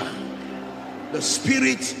Elijah, the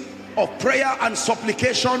spirit of prayer and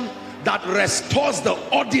supplication that restores the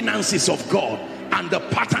ordinances of God and the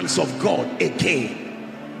patterns of God again.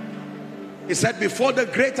 He said, before the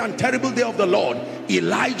great and terrible day of the Lord,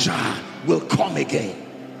 Elijah will come again.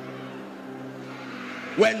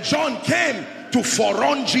 When John came to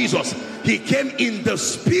forerun Jesus, he came in the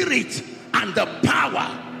spirit and the power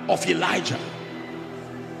of Elijah.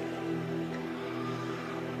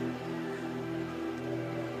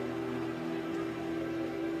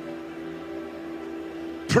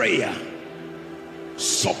 Prayer,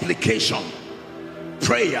 supplication,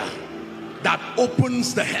 prayer that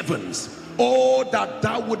opens the heavens. Oh, that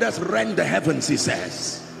thou wouldest rend the heavens, he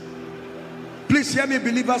says. Please hear me,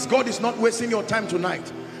 believers. God is not wasting your time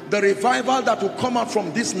tonight. The revival that will come out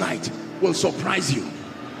from this night will surprise you.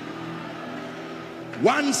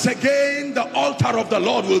 Once again, the altar of the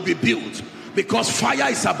Lord will be built, because fire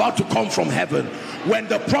is about to come from heaven. When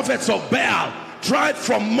the prophets of Baal tried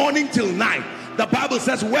from morning till night, the Bible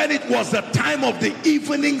says when it was the time of the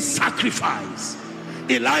evening sacrifice,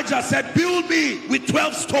 Elijah said, build me with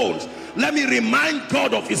 12 stones. Let me remind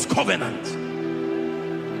God of his covenant.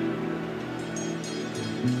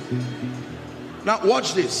 Now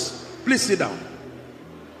watch this. Please sit down.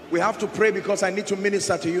 We have to pray because I need to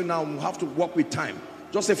minister to you now. We have to work with time.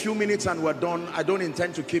 Just a few minutes and we're done. I don't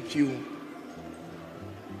intend to keep you.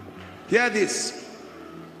 Hear this.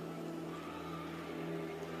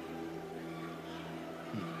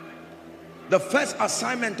 The first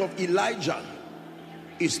assignment of Elijah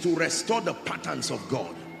is to restore the patterns of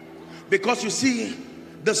God. Because you see,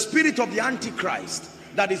 the spirit of the Antichrist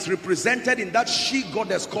that is represented in that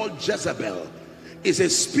she-goddess called Jezebel is a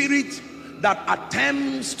spirit that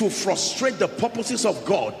attempts to frustrate the purposes of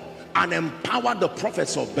God and empower the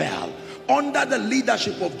prophets of Baal. Under the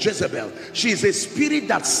leadership of Jezebel, she is a spirit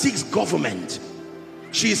that seeks government.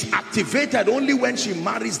 She is activated only when she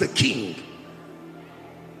marries the king.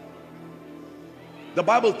 The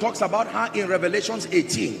Bible talks about her in Revelations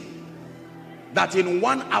 18, that in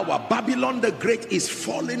 1 hour Babylon the Great is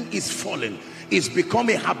fallen, is become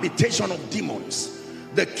a habitation of demons.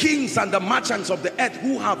 The kings and the merchants of the earth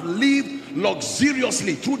who have lived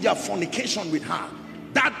luxuriously through their fornication with her,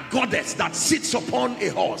 that goddess that sits upon a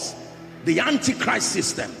horse, the Antichrist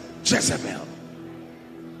system, Jezebel.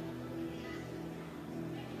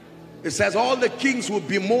 It says all the kings would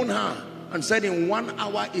bemoan her and said, in 1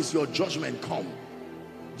 hour is your judgment come.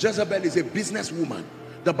 Jezebel is a businesswoman.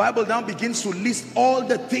 The Bible now begins to list all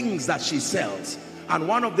the things that she sells, and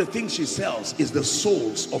one of the things she sells is the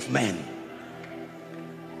souls of men.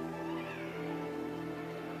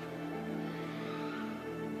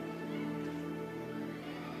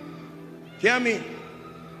 Hear me.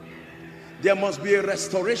 There must be a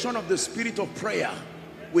restoration of the spirit of prayer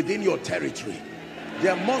within your territory.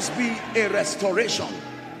 There must be a restoration.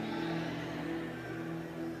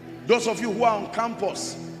 Those of you who are on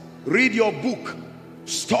campus, read your book,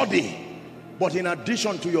 study, but in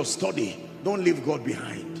addition to your study, don't leave God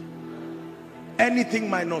behind. Anything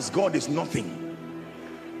minus God is nothing.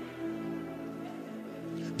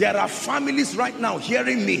 There are families right now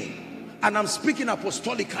hearing me, and I'm speaking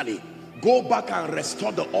apostolically. Go back and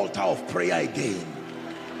restore the altar of prayer again.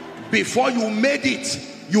 Before you made it,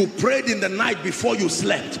 you prayed in the night before you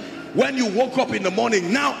slept. When you woke up in the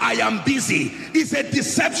morning, now I am busy. It's a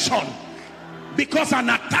deception, because an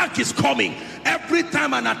attack is coming. Every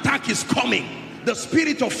time an attack is coming, the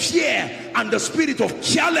spirit of fear and the spirit of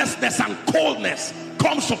carelessness and coldness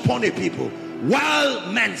comes upon a people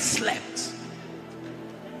while men slept.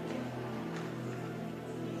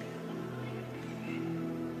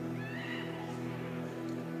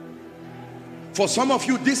 For some of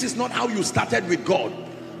you, this is not how you started with God.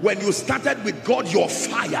 When you started with God, your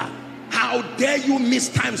fire. How dare you miss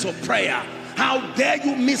times of prayer? How dare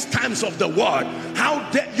you miss times of the word? How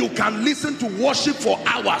dare you can listen to worship for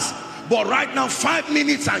hours, but right now 5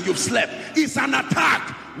 minutes and you've slept. It's an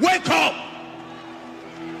attack. Wake up.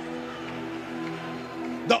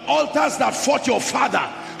 The altars that fought your father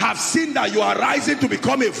have seen that you are rising to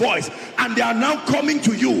become a voice, and they are now coming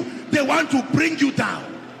to you. They want to bring you down.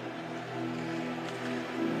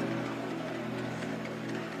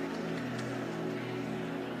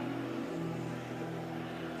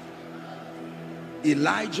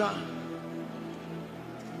 Elijah,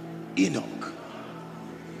 Enoch,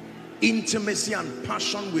 intimacy and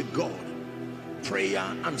passion with God, prayer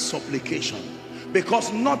and supplication.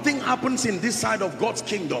 Because nothing happens in this side of God's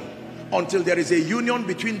kingdom until there is a union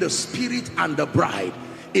between the spirit and the bride.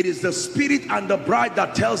 It is the spirit and the bride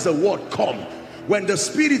that tells the word come. When the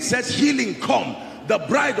spirit says healing come, the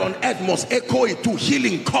bride on earth must echo it to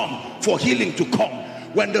healing come, for healing to come.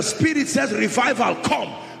 When the spirit says revival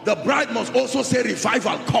come, the bride must also say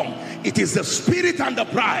revival come. It is the spirit and the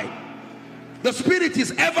bride. The spirit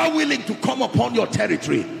is ever willing to come upon your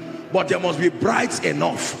territory, but there must be brides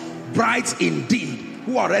enough, brides indeed,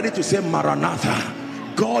 who are ready to say, Maranatha,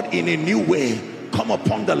 God in a new way, come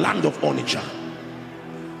upon the land of Onitsha.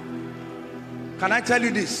 Can I tell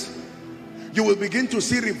you this? You will begin to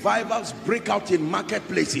see revivals break out in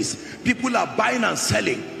marketplaces. People are buying and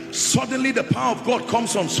selling. Suddenly the power of God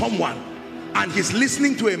comes on someone and he's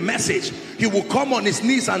listening to a message. He will come on his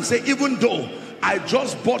knees and say, even though I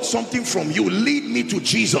just bought something from you, lead me to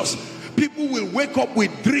Jesus. People will wake up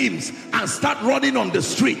with dreams and start running on the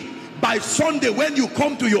street. By Sunday, when you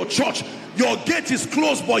come to your church, your gate is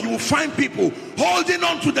closed, but you will find people holding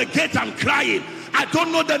on to the gate and crying, I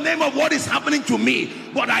don't know the name of what is happening to me,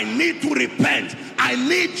 but I need to repent. I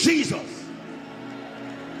need Jesus.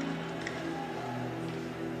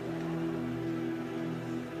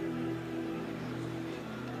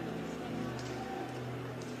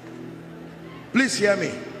 Please hear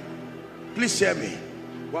me. Please hear me.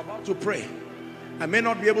 We're about to pray. I may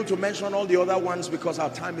not be able to mention all the other ones because our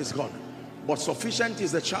time is gone, but sufficient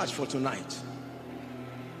is the charge for tonight.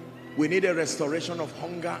 We need a restoration of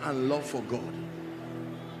hunger and love for God.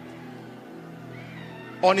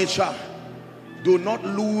 Onitsha, do not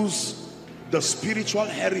lose the spiritual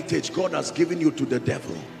heritage God has given you to the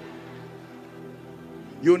devil.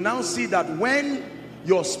 You now see that when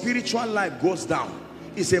your spiritual life goes down,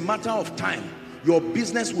 it's a matter of time. Your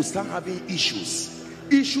business will start having issues.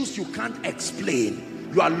 Issues you can't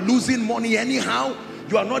explain. You are losing money anyhow.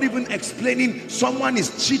 You are not even explaining. Someone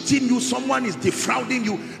is cheating you. Someone is defrauding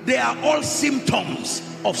you. They are all symptoms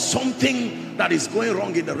of something that is going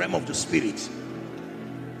wrong in the realm of the spirit.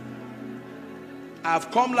 I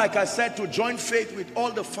have come, like I said, to join faith with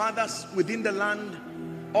all the fathers within the land,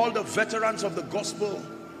 all the veterans of the gospel,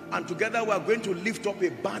 and together we are going to lift up a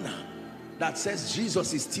banner that says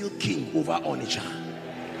Jesus is still king over Onitsha.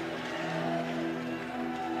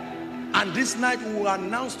 And this night we will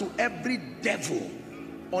announce to every devil,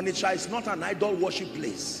 Onitsha is not an idol worship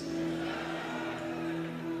place.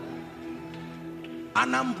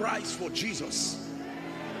 Anambra is for Jesus,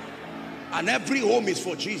 and every home is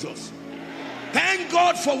for Jesus. Thank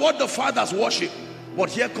God for what the fathers worship. But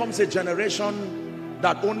here comes a generation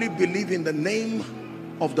that only believe in the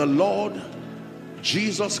name of the Lord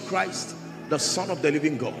Jesus Christ, the Son of the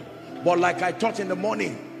living God. But like I taught in the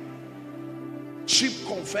morning, cheap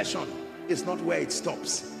confession is not where it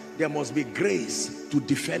stops. There must be grace to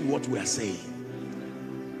defend what we are saying.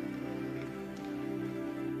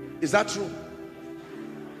 Is that true?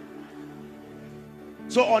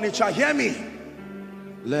 So Onitsha, hear me.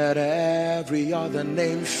 Let every other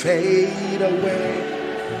name fade away.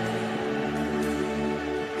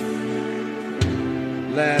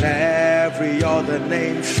 Let every other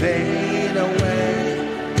name fade away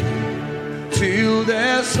till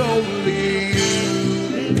there's only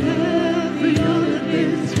you. Let every other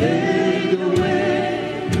name fade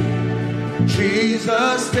away.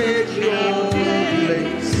 Jesus, take your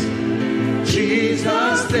place.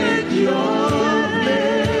 Jesus, take your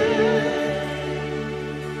place.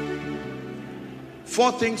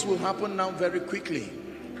 4 things will happen now very quickly.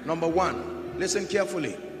 Number 1, listen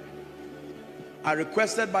carefully. I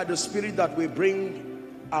requested by the Spirit that we bring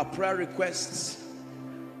our prayer requests.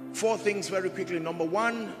 4 things very quickly. Number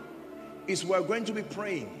 1 is we're going to be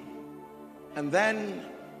praying, and then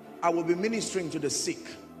I will be ministering to the sick.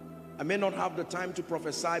 I may not have the time to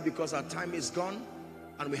prophesy because our time is gone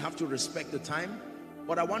and we have to respect the time,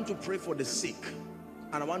 but I want to pray for the sick,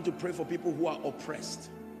 and I want to pray for people who are oppressed.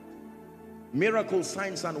 Miracles,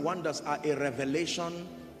 signs and wonders are a revelation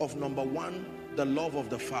of, number 1, the love of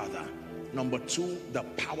the Father. Number 2, the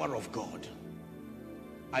power of God.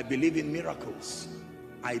 I believe in miracles.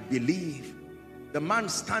 I believe the man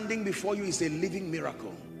standing before you is a living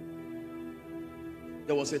miracle.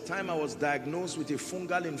 There was a time I was diagnosed with a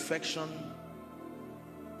fungal infection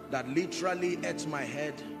that literally ate my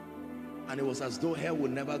head, and it was as though hair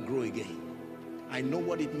will never grow again. I know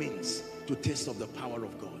what it means to taste of the power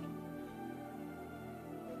of God.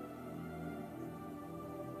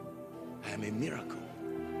 I am a miracle.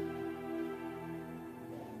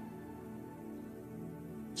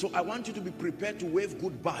 So I want you to be prepared to wave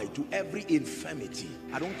goodbye to every infirmity.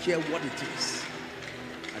 I don't care what it is.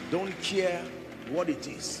 I don't care what it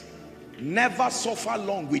is. Never suffer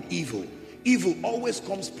long with evil. Evil always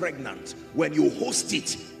comes pregnant. When you host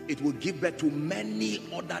it, it will give birth to many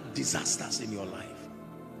other disasters in your life.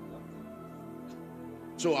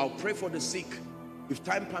 So I'll pray for the sick. If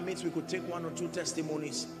time permits, we could take 1 or 2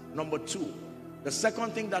 testimonies. Number 2, the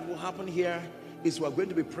second thing that will happen here is we're going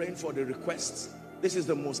to be praying for the requests. This is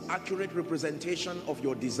the most accurate representation of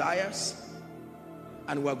your desires,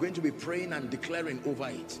 and we're going to be praying and declaring over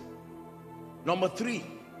it. Number 3,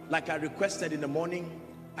 like I requested in the morning,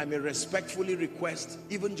 I may respectfully request,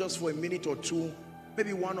 even just for a minute or two,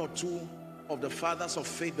 maybe one or two of the fathers of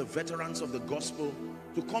faith, the veterans of the gospel,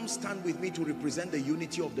 to come stand with me to represent the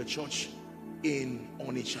unity of the church in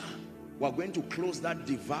Onitsha. We're going to close that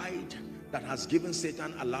divide that has given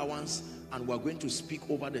Satan allowance, and we're going to speak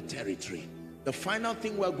over the territory. The final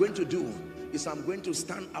thing we're going to do is I'm going to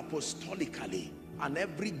stand apostolically, and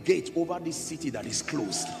every gate over this city that is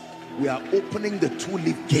closed, we are opening the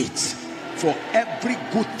two-leaf gates for every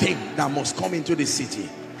good thing that must come into the city.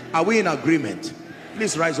 Are we in agreement?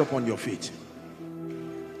 Please rise up on your feet.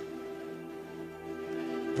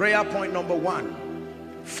 Prayer point number one: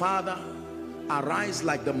 Father, arise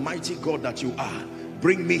like the mighty God that you are.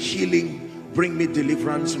 Bring me healing, bring me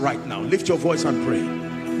deliverance right now. Lift your voice and pray.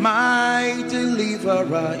 My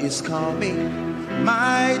deliverer is coming.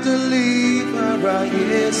 My deliverer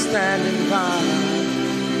is standing by.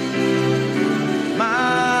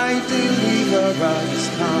 My deliverer is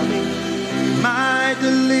coming. My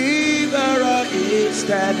deliverer is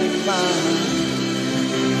standing by.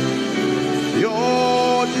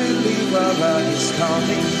 Your deliverer is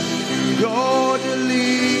coming. Your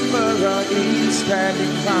deliverer is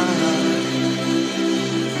standing by.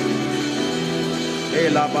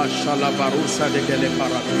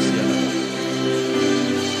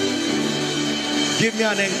 Give me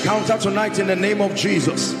an encounter tonight in the name of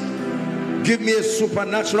Jesus. Give me a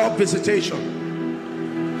supernatural visitation.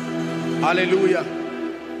 Hallelujah.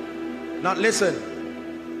 Now listen,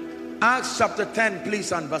 Acts chapter 10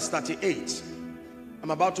 please, and verse 38.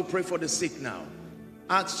 I'm about to pray for the sick now.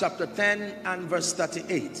 Acts chapter 10 and verse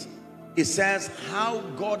 38. It says how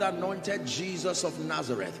God anointed Jesus of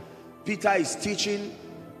Nazareth. Peter is teaching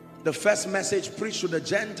the first message preached to the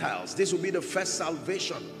Gentiles. This will be the first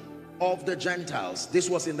salvation of the Gentiles. This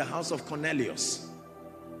was in the house of Cornelius.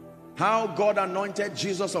 How God anointed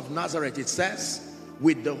Jesus of Nazareth, it says,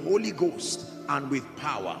 with the Holy Ghost and with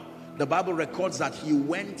power. The Bible records that he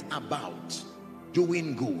went about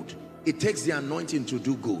doing good. It takes the anointing to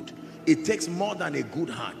do good. It takes more than a good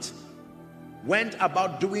heart. Went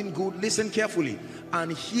about doing good, listen carefully,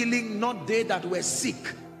 and healing not they that were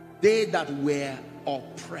sick, they that were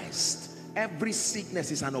oppressed. Every sickness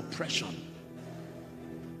is an oppression.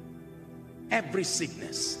 Every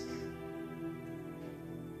sickness.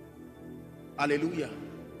 Hallelujah.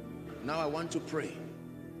 Now I want to pray.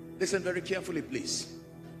 Listen very carefully, please.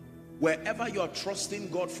 Wherever you are trusting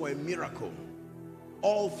God for a miracle,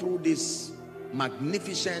 all through this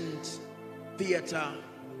magnificent theater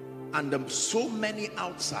and so many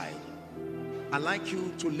outside, I'd like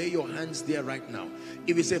you to lay your hands there right now.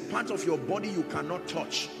 If it's a part of your body you cannot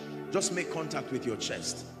touch, just make contact with your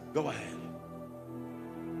chest. Go ahead.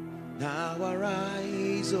 Now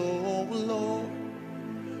arise, O Lord.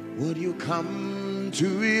 Would you come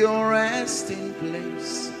to your resting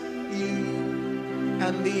place, you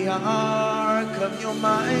and the ark of your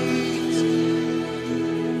might?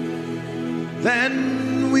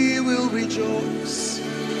 Then we will rejoice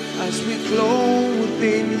as we clothe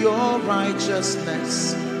in your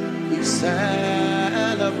righteousness. We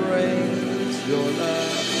celebrate your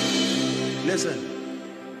love. Listen,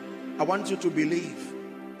 I want you to believe.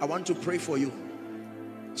 I want to pray for you.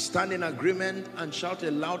 Stand in agreement and shout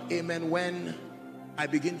a loud amen when I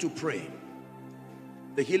begin to pray.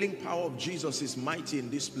 The healing power of Jesus is mighty in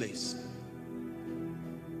this place.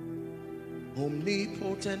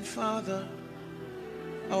 Omnipotent Father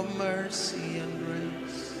of mercy and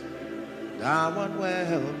grace, thou art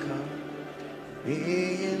welcome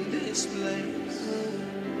in this place.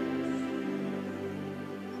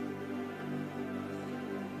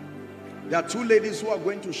 There are two ladies who are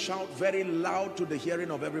going to shout very loud to the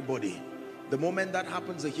hearing of everybody. The moment that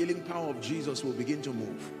happens, the healing power of Jesus will begin to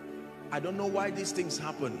move. I don't know why these things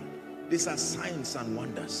happen. These are signs and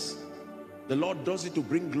wonders. The Lord does it to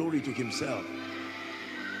bring glory to himself.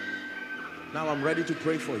 Now I'm ready to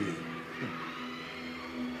pray for you.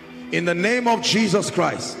 In the name of Jesus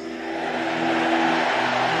Christ.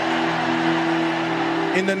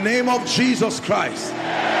 In the name of Jesus Christ.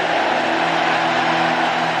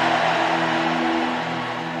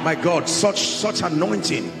 My God, such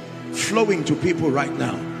anointing flowing to people right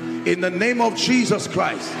now. In the name of Jesus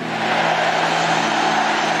Christ.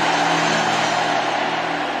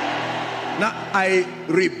 Now I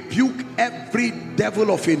rebuke every devil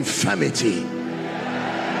of infirmity.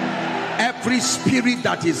 Every spirit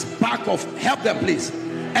that is back of, help them please.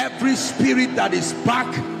 Every spirit that is back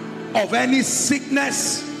of any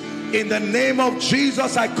sickness, in the name of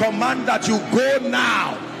Jesus, I command that you go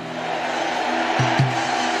now.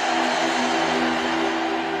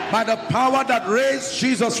 By the power that raised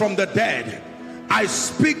Jesus from the dead, I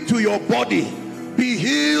speak to your body. be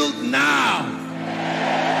healed now.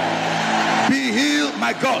 Be healed,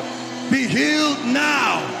 my God. Be healed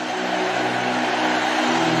now.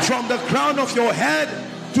 From the crown of your head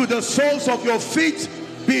to the soles of your feet,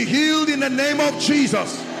 be healed in the name of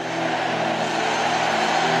Jesus.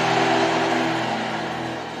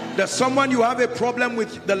 There's someone, you have a problem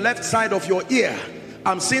with the left side of your ear.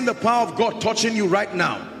 I'm seeing the power of God touching you right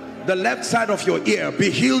now. The left side of your ear,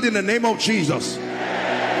 be healed in the name of Jesus.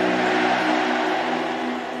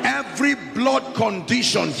 Every blood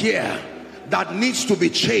condition here that needs to be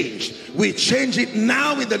changed, we change it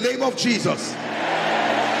now in the name of Jesus.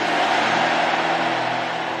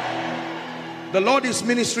 The Lord is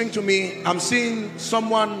ministering to me. I'm seeing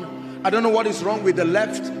someone, I don't know what is wrong with the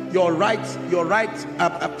left, your right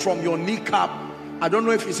from your kneecap. I don't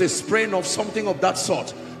know if it's a sprain of something of that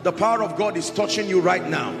sort. The power of God is touching you right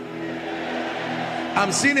now.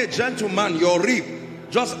 I'm seeing a gentleman, your rib,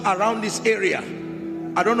 just around this area.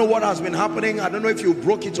 I don't know what has been happening. I don't know if you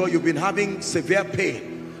broke it or you've been having severe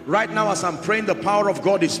pain. Right now as I'm praying, the power of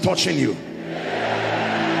God is touching you.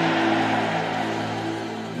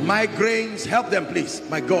 Migraines, help them please.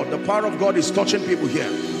 My God, the power of God is touching people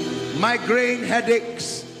here. Migraine,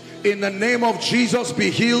 headaches, in the name of Jesus, be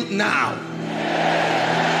healed now.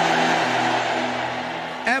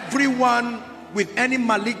 Everyone with any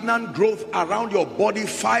malignant growth around your body,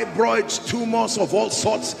 fibroids, tumors of all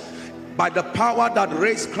sorts, by the power that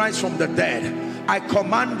raised Christ from the dead, I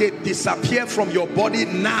command it disappear from your body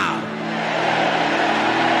now.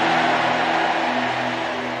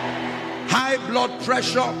 High blood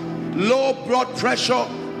pressure, low blood pressure,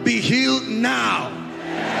 be healed now.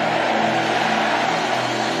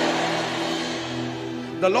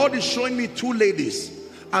 The Lord is showing me two ladies.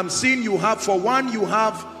 I'm seeing you have, for one you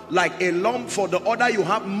have like a lump, for the other you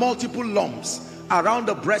have multiple lumps around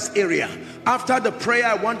the breast area. After the prayer,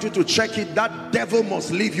 I want you to check it. That devil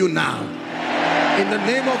must leave you now in the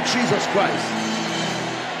name of Jesus Christ.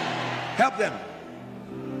 Help them.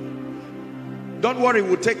 Don't worry,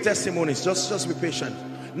 we'll take testimonies. Just be patient.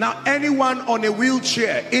 Now, anyone on a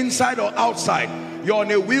wheelchair, inside or outside, you're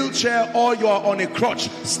on a wheelchair or you're on a crutch,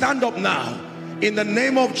 stand up now in the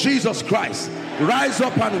name of Jesus Christ. Rise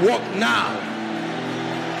up and walk now.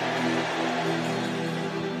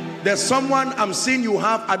 There's someone I'm seeing you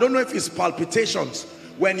have, I don't know if it's palpitations.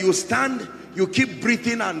 When you stand, you keep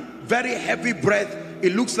breathing and very heavy breath.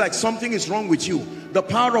 It looks like something is wrong with you. The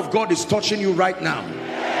power of God is touching you right now.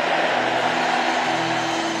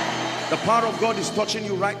 The power of God is touching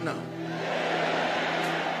you right now.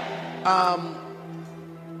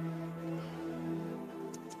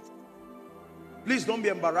 Please don't be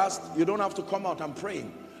embarrassed. You don't have to come out. I'm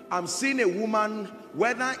praying. I'm seeing a woman,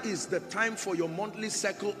 whether it's the time for your monthly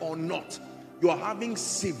cycle or not, you are having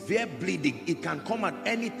severe bleeding. It can come at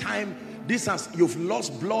any time. You've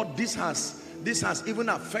lost blood. This has even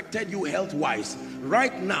affected you health-wise.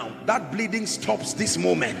 Right now, that bleeding stops this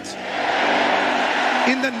moment.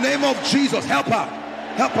 In the name of Jesus, help her.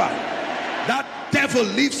 Help her. That devil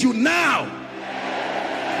leaves you now.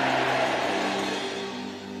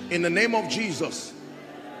 In the name of Jesus.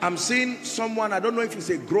 I'm seeing someone, I don't know if it's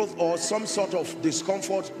a growth or some sort of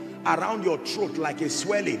discomfort around your throat, like a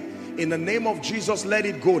swelling. In the name of Jesus, let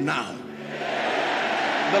it go now.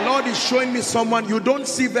 The Lord is showing me someone, you don't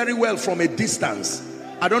see very well from a distance.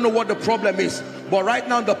 I don't know what the problem is, but right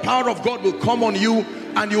now the power of God will come on you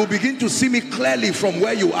and you will begin to see me clearly from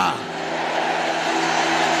where you are.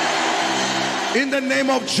 In the name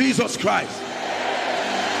of Jesus Christ.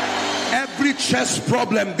 Every chest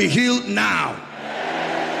problem be healed now.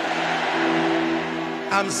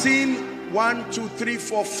 I'm seeing 1, 2, 3,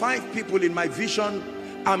 4, 5 people in my vision.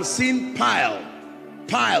 I'm seeing pile.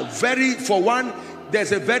 For one,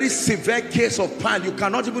 there's a very severe case of pile. You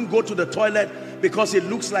cannot even go to the toilet because it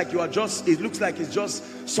looks like it's just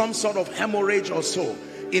some sort of hemorrhage or so.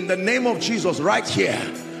 In the name of Jesus, right here,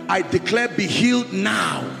 I declare be healed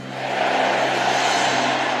now.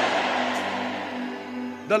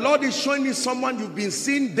 The Lord is showing me someone, you've been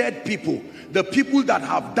seeing dead people. The people that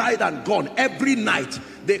have died and gone, every night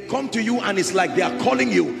they come to you and it's like they are calling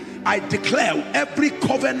you. I declare every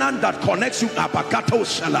covenant that connects you, in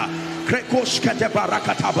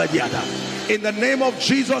the name of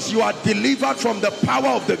Jesus, you are delivered from the power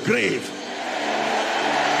of the grave.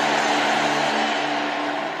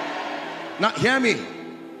 Now hear me.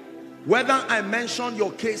 Whether I mention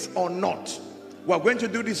your case or not, we're going to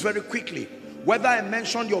do this very quickly. Whether I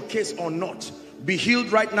mention your case or not, be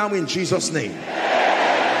healed right now in Jesus' name.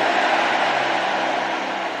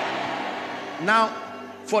 Now,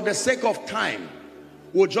 for the sake of time,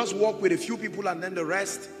 we'll just walk with a few people and then the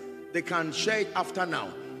rest, they can share it after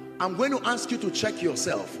now. I'm going to ask you to check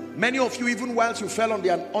yourself. Many of you, even whilst you fell on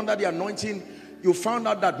under the anointing, you found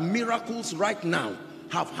out that miracles right now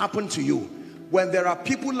have happened to you. When there are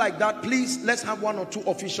people like that, please, let's have 1 or 2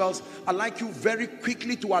 officials. I'd like you very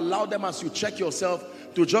quickly to allow them, as you check yourself,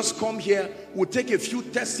 to just come here. We'll take a few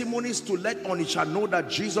testimonies to let Onitsha know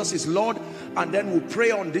that Jesus is Lord, and then we'll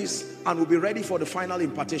pray on this and we'll be ready for the final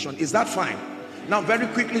impartation. Is that fine? Now very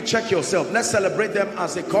quickly check yourself. Let's celebrate them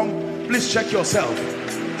as they come. Please check yourself.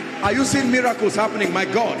 Are you seeing miracles happening? My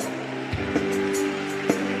God.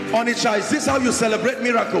 Onitsha, is this how you celebrate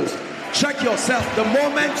miracles? Check yourself. The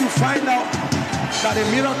moment you find out that a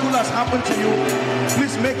miracle has happened to you,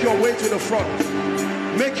 please make your way to the front.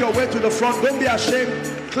 Make your way to the front. Don't be ashamed.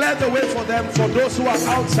 Clear the way for them, for those who are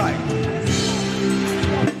outside.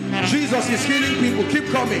 Jesus is healing people.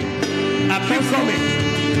 Keep coming. Keep coming.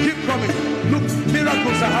 Keep coming. Look,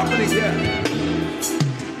 miracles are happening here.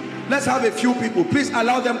 Let's have a few people. Please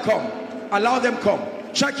allow them come. Allow them come.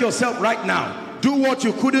 Check yourself right now. Do what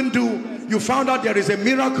you couldn't do. You found out there is a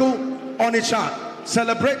miracle on a chart.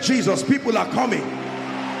 Celebrate Jesus. People are coming.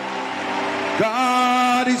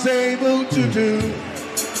 God is able to do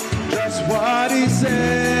just what he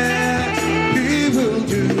said he will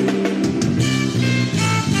do.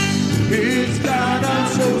 He's God and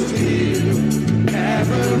fulfill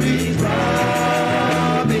every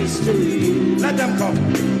promise to you. Let them come.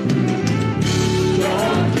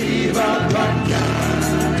 Don't give up on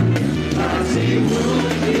God, as he will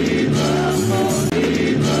give up more,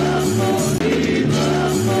 give up more, give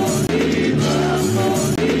up more, give up more,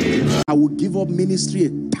 give up. I would give up ministry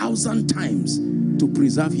 1,000 times to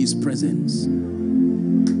preserve his presence.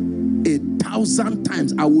 1,000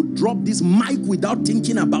 times. I would drop this mic without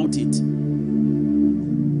thinking about it.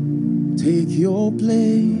 Take your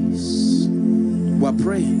place. We're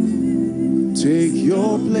praying. Take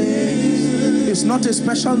your place. It's not a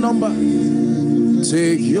special number.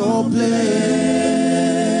 Take your place.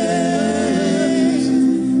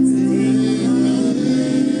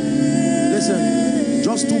 Listen,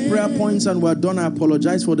 just 2 prayer points and we're done. I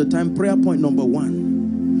apologize for the time. Prayer point number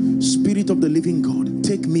 1. Spirit of the living God,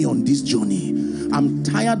 take me on this journey. I'm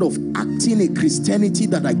tired of acting a Christianity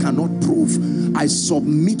that I cannot prove. I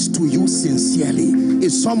submit to you sincerely.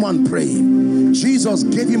 Is someone praying? Jesus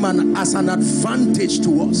gave him as an advantage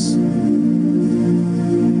to us.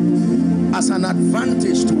 As an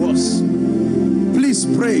advantage to us. Please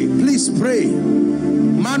pray. Please pray.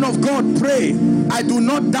 Man of God, pray. I do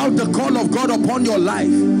not doubt the call of God upon your life.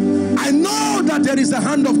 I know that there is a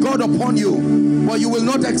hand of God upon you, but you will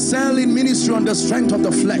not excel in ministry on the strength of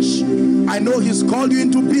the flesh. I know he's called you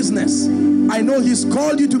into business. I know he's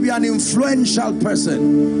called you to be an influential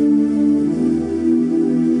person.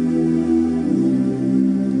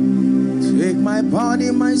 Take my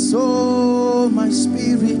body, my soul, my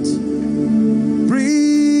spirit.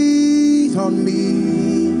 Breathe on me.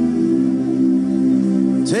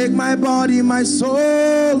 Take my body, my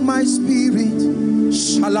soul, my spirit.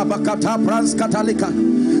 Shalabakata branskatalika.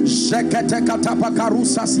 Shekete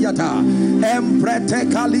katapakarusa siata. Emprete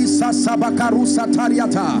kalisa sabakarusa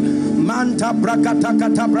tariata. Manta brakata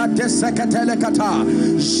katabra deseketele kata.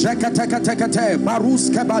 Shekete katekete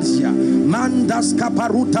baruske bazia. Mandas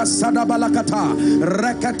kaparuta sadabalakata.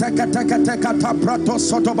 Rekete katekete kataprato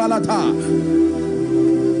sotobalata.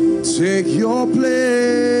 Take your place.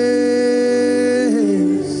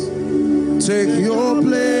 Take your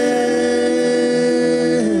place.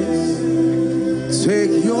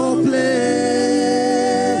 Take your place.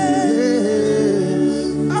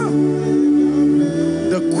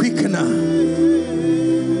 The quickener,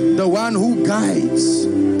 the one who guides,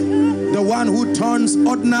 the one who turns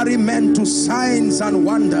ordinary men to signs and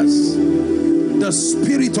wonders, the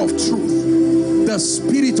Spirit of truth, the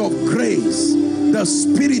Spirit of grace, the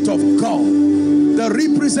Spirit of God, the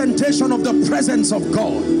representation of the presence of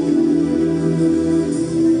God.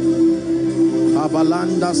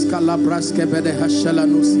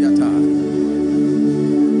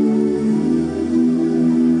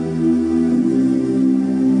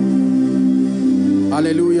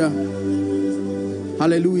 Hallelujah.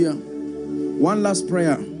 Hallelujah. One last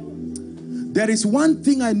prayer. There is one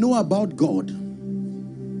thing I know about God.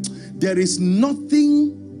 There is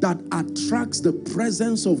nothing that attracts the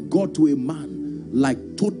presence of God to a man like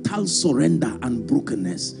total surrender and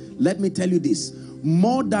brokenness. Let me tell you this.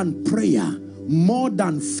 More than prayer, more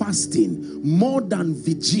than fasting, more than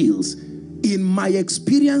vigils, in my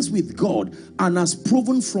experience with God and as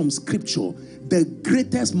proven from scripture, the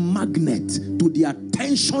greatest magnet to the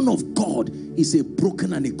attention of God is a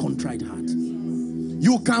broken and a contrite heart.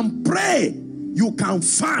 You can pray, you can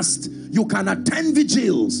fast, you can attend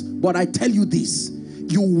vigils, but I tell you this,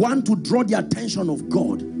 you want to draw the attention of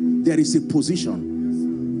God, there is a position.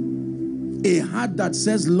 A heart that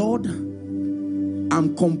says, Lord,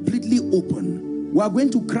 I'm completely open. We are going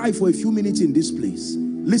to cry for a few minutes in this place.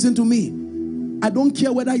 Listen to me. I don't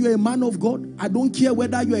care whether you're a man of God. I don't care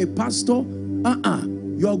whether you're a pastor.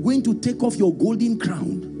 You are going to take off your golden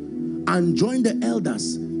crown and join the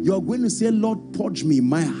elders. You are going to say, Lord, purge me.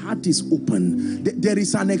 My heart is open. There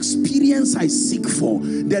is an experience I seek for.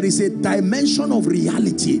 There is a dimension of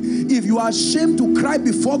reality. If you are ashamed to cry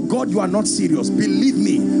before God, you are not serious. Believe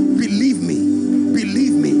me. Believe me.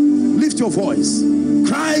 Believe me. Lift your voice.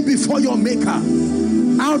 Cry before your maker.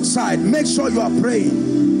 Outside, make sure you are praying.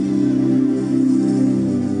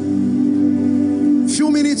 Few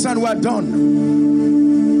minutes and we're done.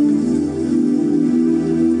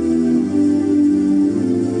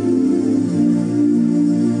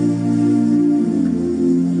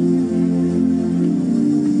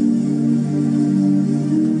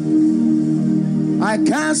 I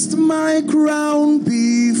cast my crown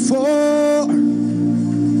before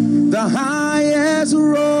the highest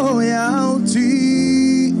royalty.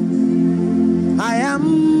 I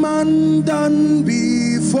am undone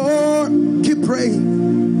before, keep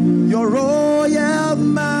praying, your royal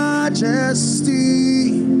majesty.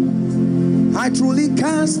 I truly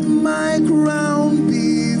cast my crown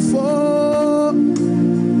before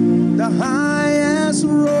the highest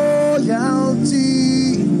royalty.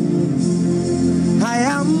 I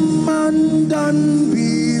am undone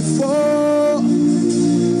before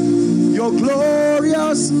your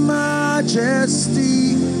glorious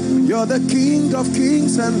majesty. You're the King of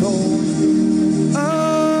kings and Lord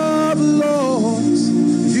of lords.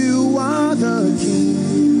 You are the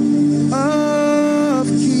King of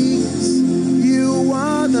kings. You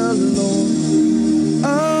are the Lord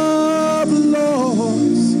of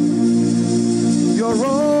lords. Your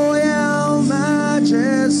royal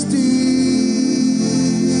majesty.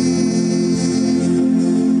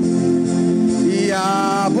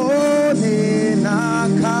 Yabone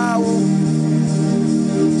nakao,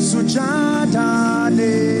 sujada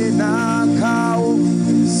ne nakao,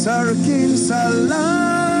 sarkin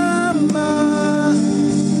salama,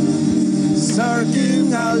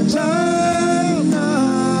 sarkin aljana.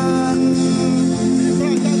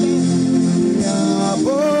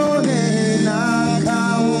 Yabone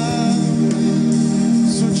nakao,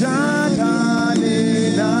 sujada ne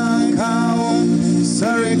nakao,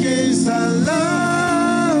 sarkin salama.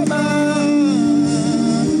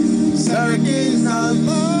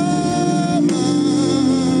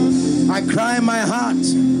 I cry my heart.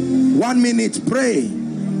 1 minute, pray.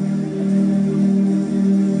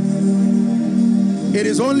 It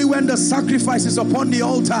is only when the sacrifice is upon the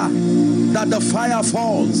altar that the fire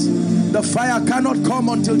falls. The fire cannot come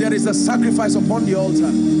until there is a sacrifice upon the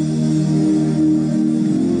altar.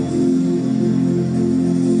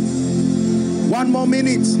 One more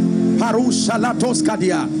minute.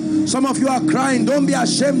 Some of you are crying. Don't be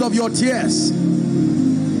ashamed of your tears.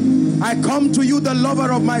 I come to you, the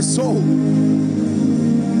lover of my soul.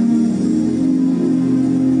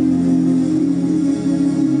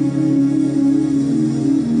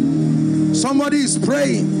 Somebody is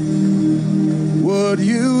praying. Would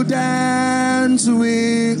you dance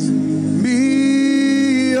with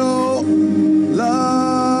me, oh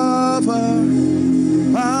lover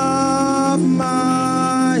of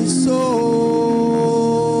my soul,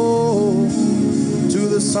 to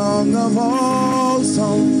the song of all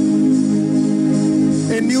songs?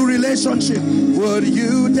 A new relationship. Would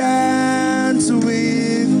you dance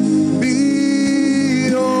with me,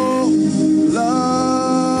 oh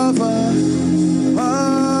lover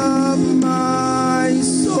of my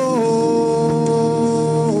soul,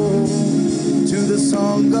 to the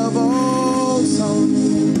song of all songs?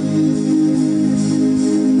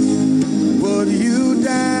 Would you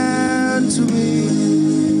dance with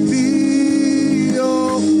me,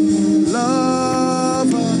 oh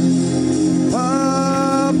lover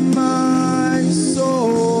of my soul?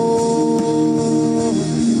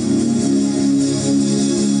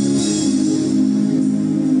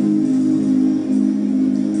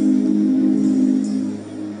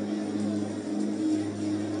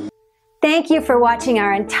 Thank you for watching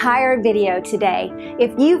our entire video today.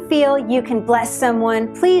 If you feel you can bless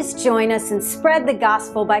someone, please join us and spread the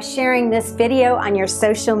gospel by sharing this video on your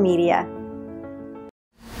social media.